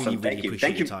we awesome. really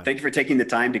appreciate your time. Thank you for taking the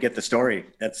time to get the story.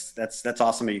 That's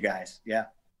awesome of you guys. Yeah.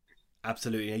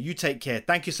 Absolutely. You take care.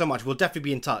 Thank you so much. We'll definitely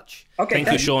be in touch. Okay.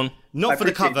 Thank you, Sean. Not for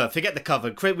the cover. Forget the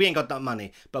cover. We ain't got that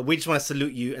money. But we just want to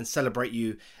salute you and celebrate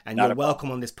you. And you're welcome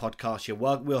on this podcast.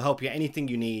 We'll help you anything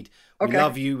you need. We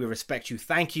love you. We respect you.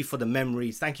 Thank you for the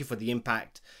memories. Thank you for the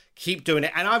impact. Keep doing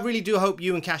it. And I really do hope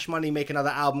you and Cash Money make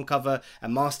another album cover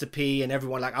and Master P and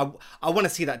everyone. Like I want to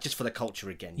see that just for the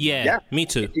culture again. Yeah. Me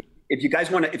too. If you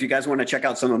guys want to check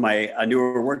out some of my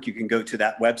newer work, you can go to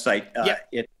that website at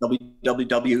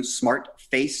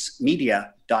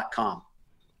www.smartfacemedia.com.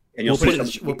 And we'll put it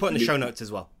in the show notes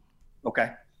as well.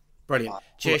 Okay. Brilliant.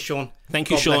 Cheers, Sean.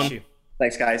 Thank you, Sean. You.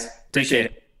 Thanks, guys. Appreciate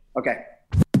it. Okay.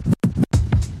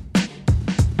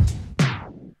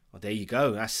 Well, there you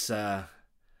go. That's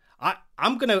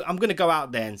I'm gonna go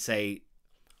out there and say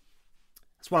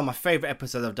it's one of my favorite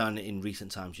episodes I've done in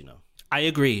recent times. You know. I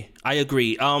agree.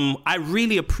 I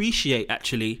really appreciate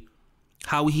actually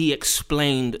how he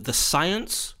explained the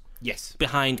science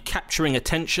behind capturing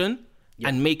attention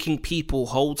and making people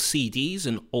hold CDs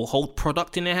or hold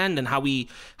product in their hand, and how we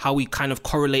kind of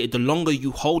correlated the longer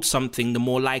you hold something, the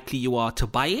more likely you are to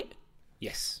buy it.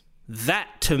 Yes.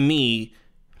 That to me,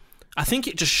 I think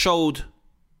it just showed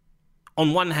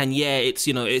on one hand,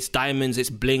 it's diamonds, it's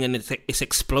bling, and it's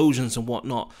explosions and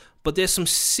whatnot. But there's some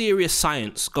serious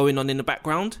science going on in the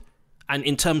background, and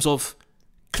in terms of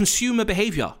consumer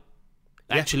behavior,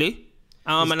 actually.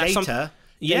 And data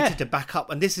to back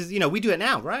up, and this is we do it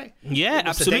now, right? Yeah,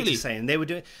 absolutely. The data saying they were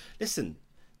doing. Listen,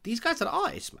 these guys are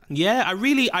artists, man. Yeah, I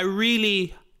really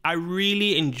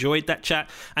enjoyed that chat,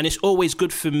 and it's always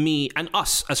good for me and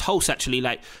us as hosts. Actually,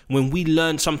 like when we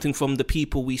learn something from the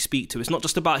people we speak to, it's not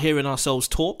just about hearing ourselves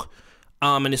talk,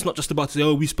 and it's not just about saying,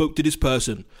 "Oh, we spoke to this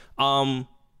person."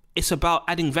 It's about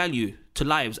adding value to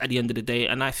lives at the end of the day,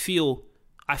 and I feel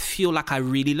like I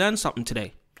really learned something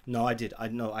today. No, I did. I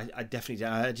definitely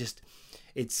did.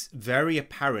 It's very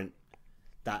apparent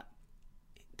that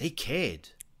they cared.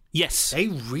 Yes, they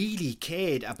really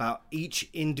cared about each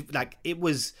he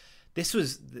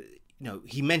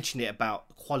mentioned it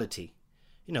about quality.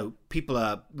 People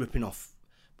are ripping off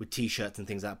with t-shirts and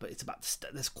things like that, but it's about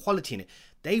there's quality in it.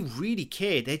 They really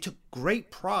cared. They took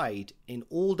great pride in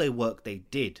all their work they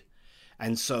did.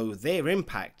 And so their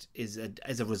impact is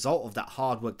as a result of that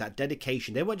hard work, that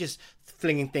dedication. They weren't just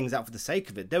flinging things out for the sake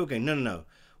of it. They were going, no.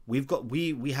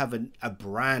 We have a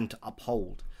brand to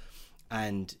uphold,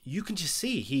 and you can just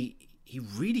see he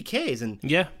really cares. And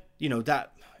you know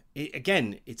that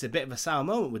again, it's a bit of a sour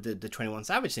moment with the 21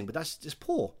 Savage thing, but that's just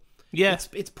poor. Yeah,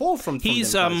 it's poor from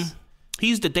he's them guys.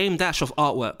 He's the Dame Dash of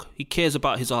artwork. He cares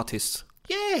about his artists.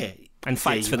 Yeah, and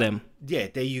fights for them. Yeah,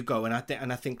 there you go. And I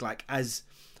think like as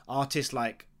artists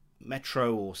like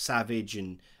Metro or Savage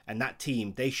and that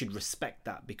team, they should respect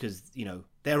that, because you know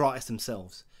they're artists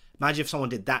themselves. Imagine if someone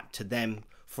did that to them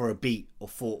for a beat or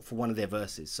for one of their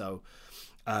verses. So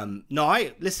no,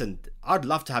 I'd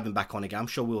love to have him back on again. I'm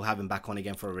sure we'll have him back on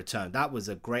again for a return. That was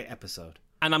a great episode.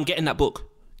 And I'm getting that book.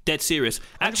 Dead serious. 100%.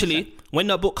 Actually, when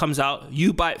that book comes out,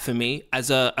 you buy it for me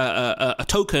as a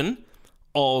token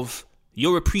of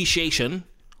your appreciation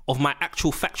of my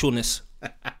actual factualness.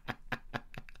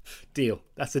 Deal.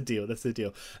 That's a deal.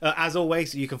 As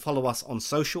always, you can follow us on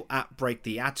social at Break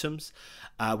the Atoms.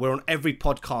 We're on every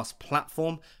podcast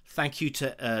platform. Thank you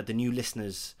to the new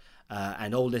listeners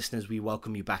and old listeners. We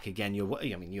welcome you back again. You're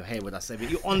here with us.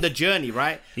 You're on the journey,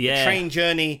 right? Yeah. The train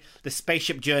journey, the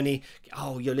spaceship journey.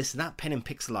 Oh, listen, that pen and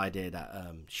pixel idea that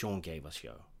Sean gave us,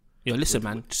 listen,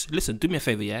 man. Just listen, do me a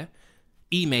favor, yeah?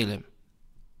 Email him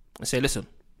and say, listen,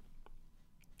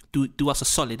 do us a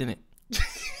solid, innit?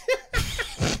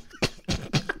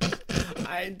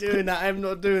 I ain't doing that. I'm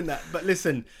not doing that. But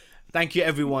listen, thank you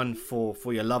everyone for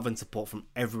your love and support from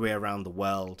everywhere around the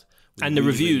world. And the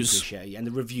reviews. Really appreciate it. And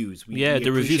the reviews. The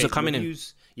reviews are coming in.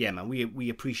 Yeah, man. We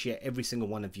appreciate every single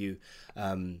one of you.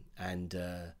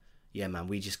 Yeah, man.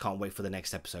 We just can't wait for the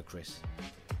next episode, Chris.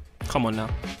 Come on now.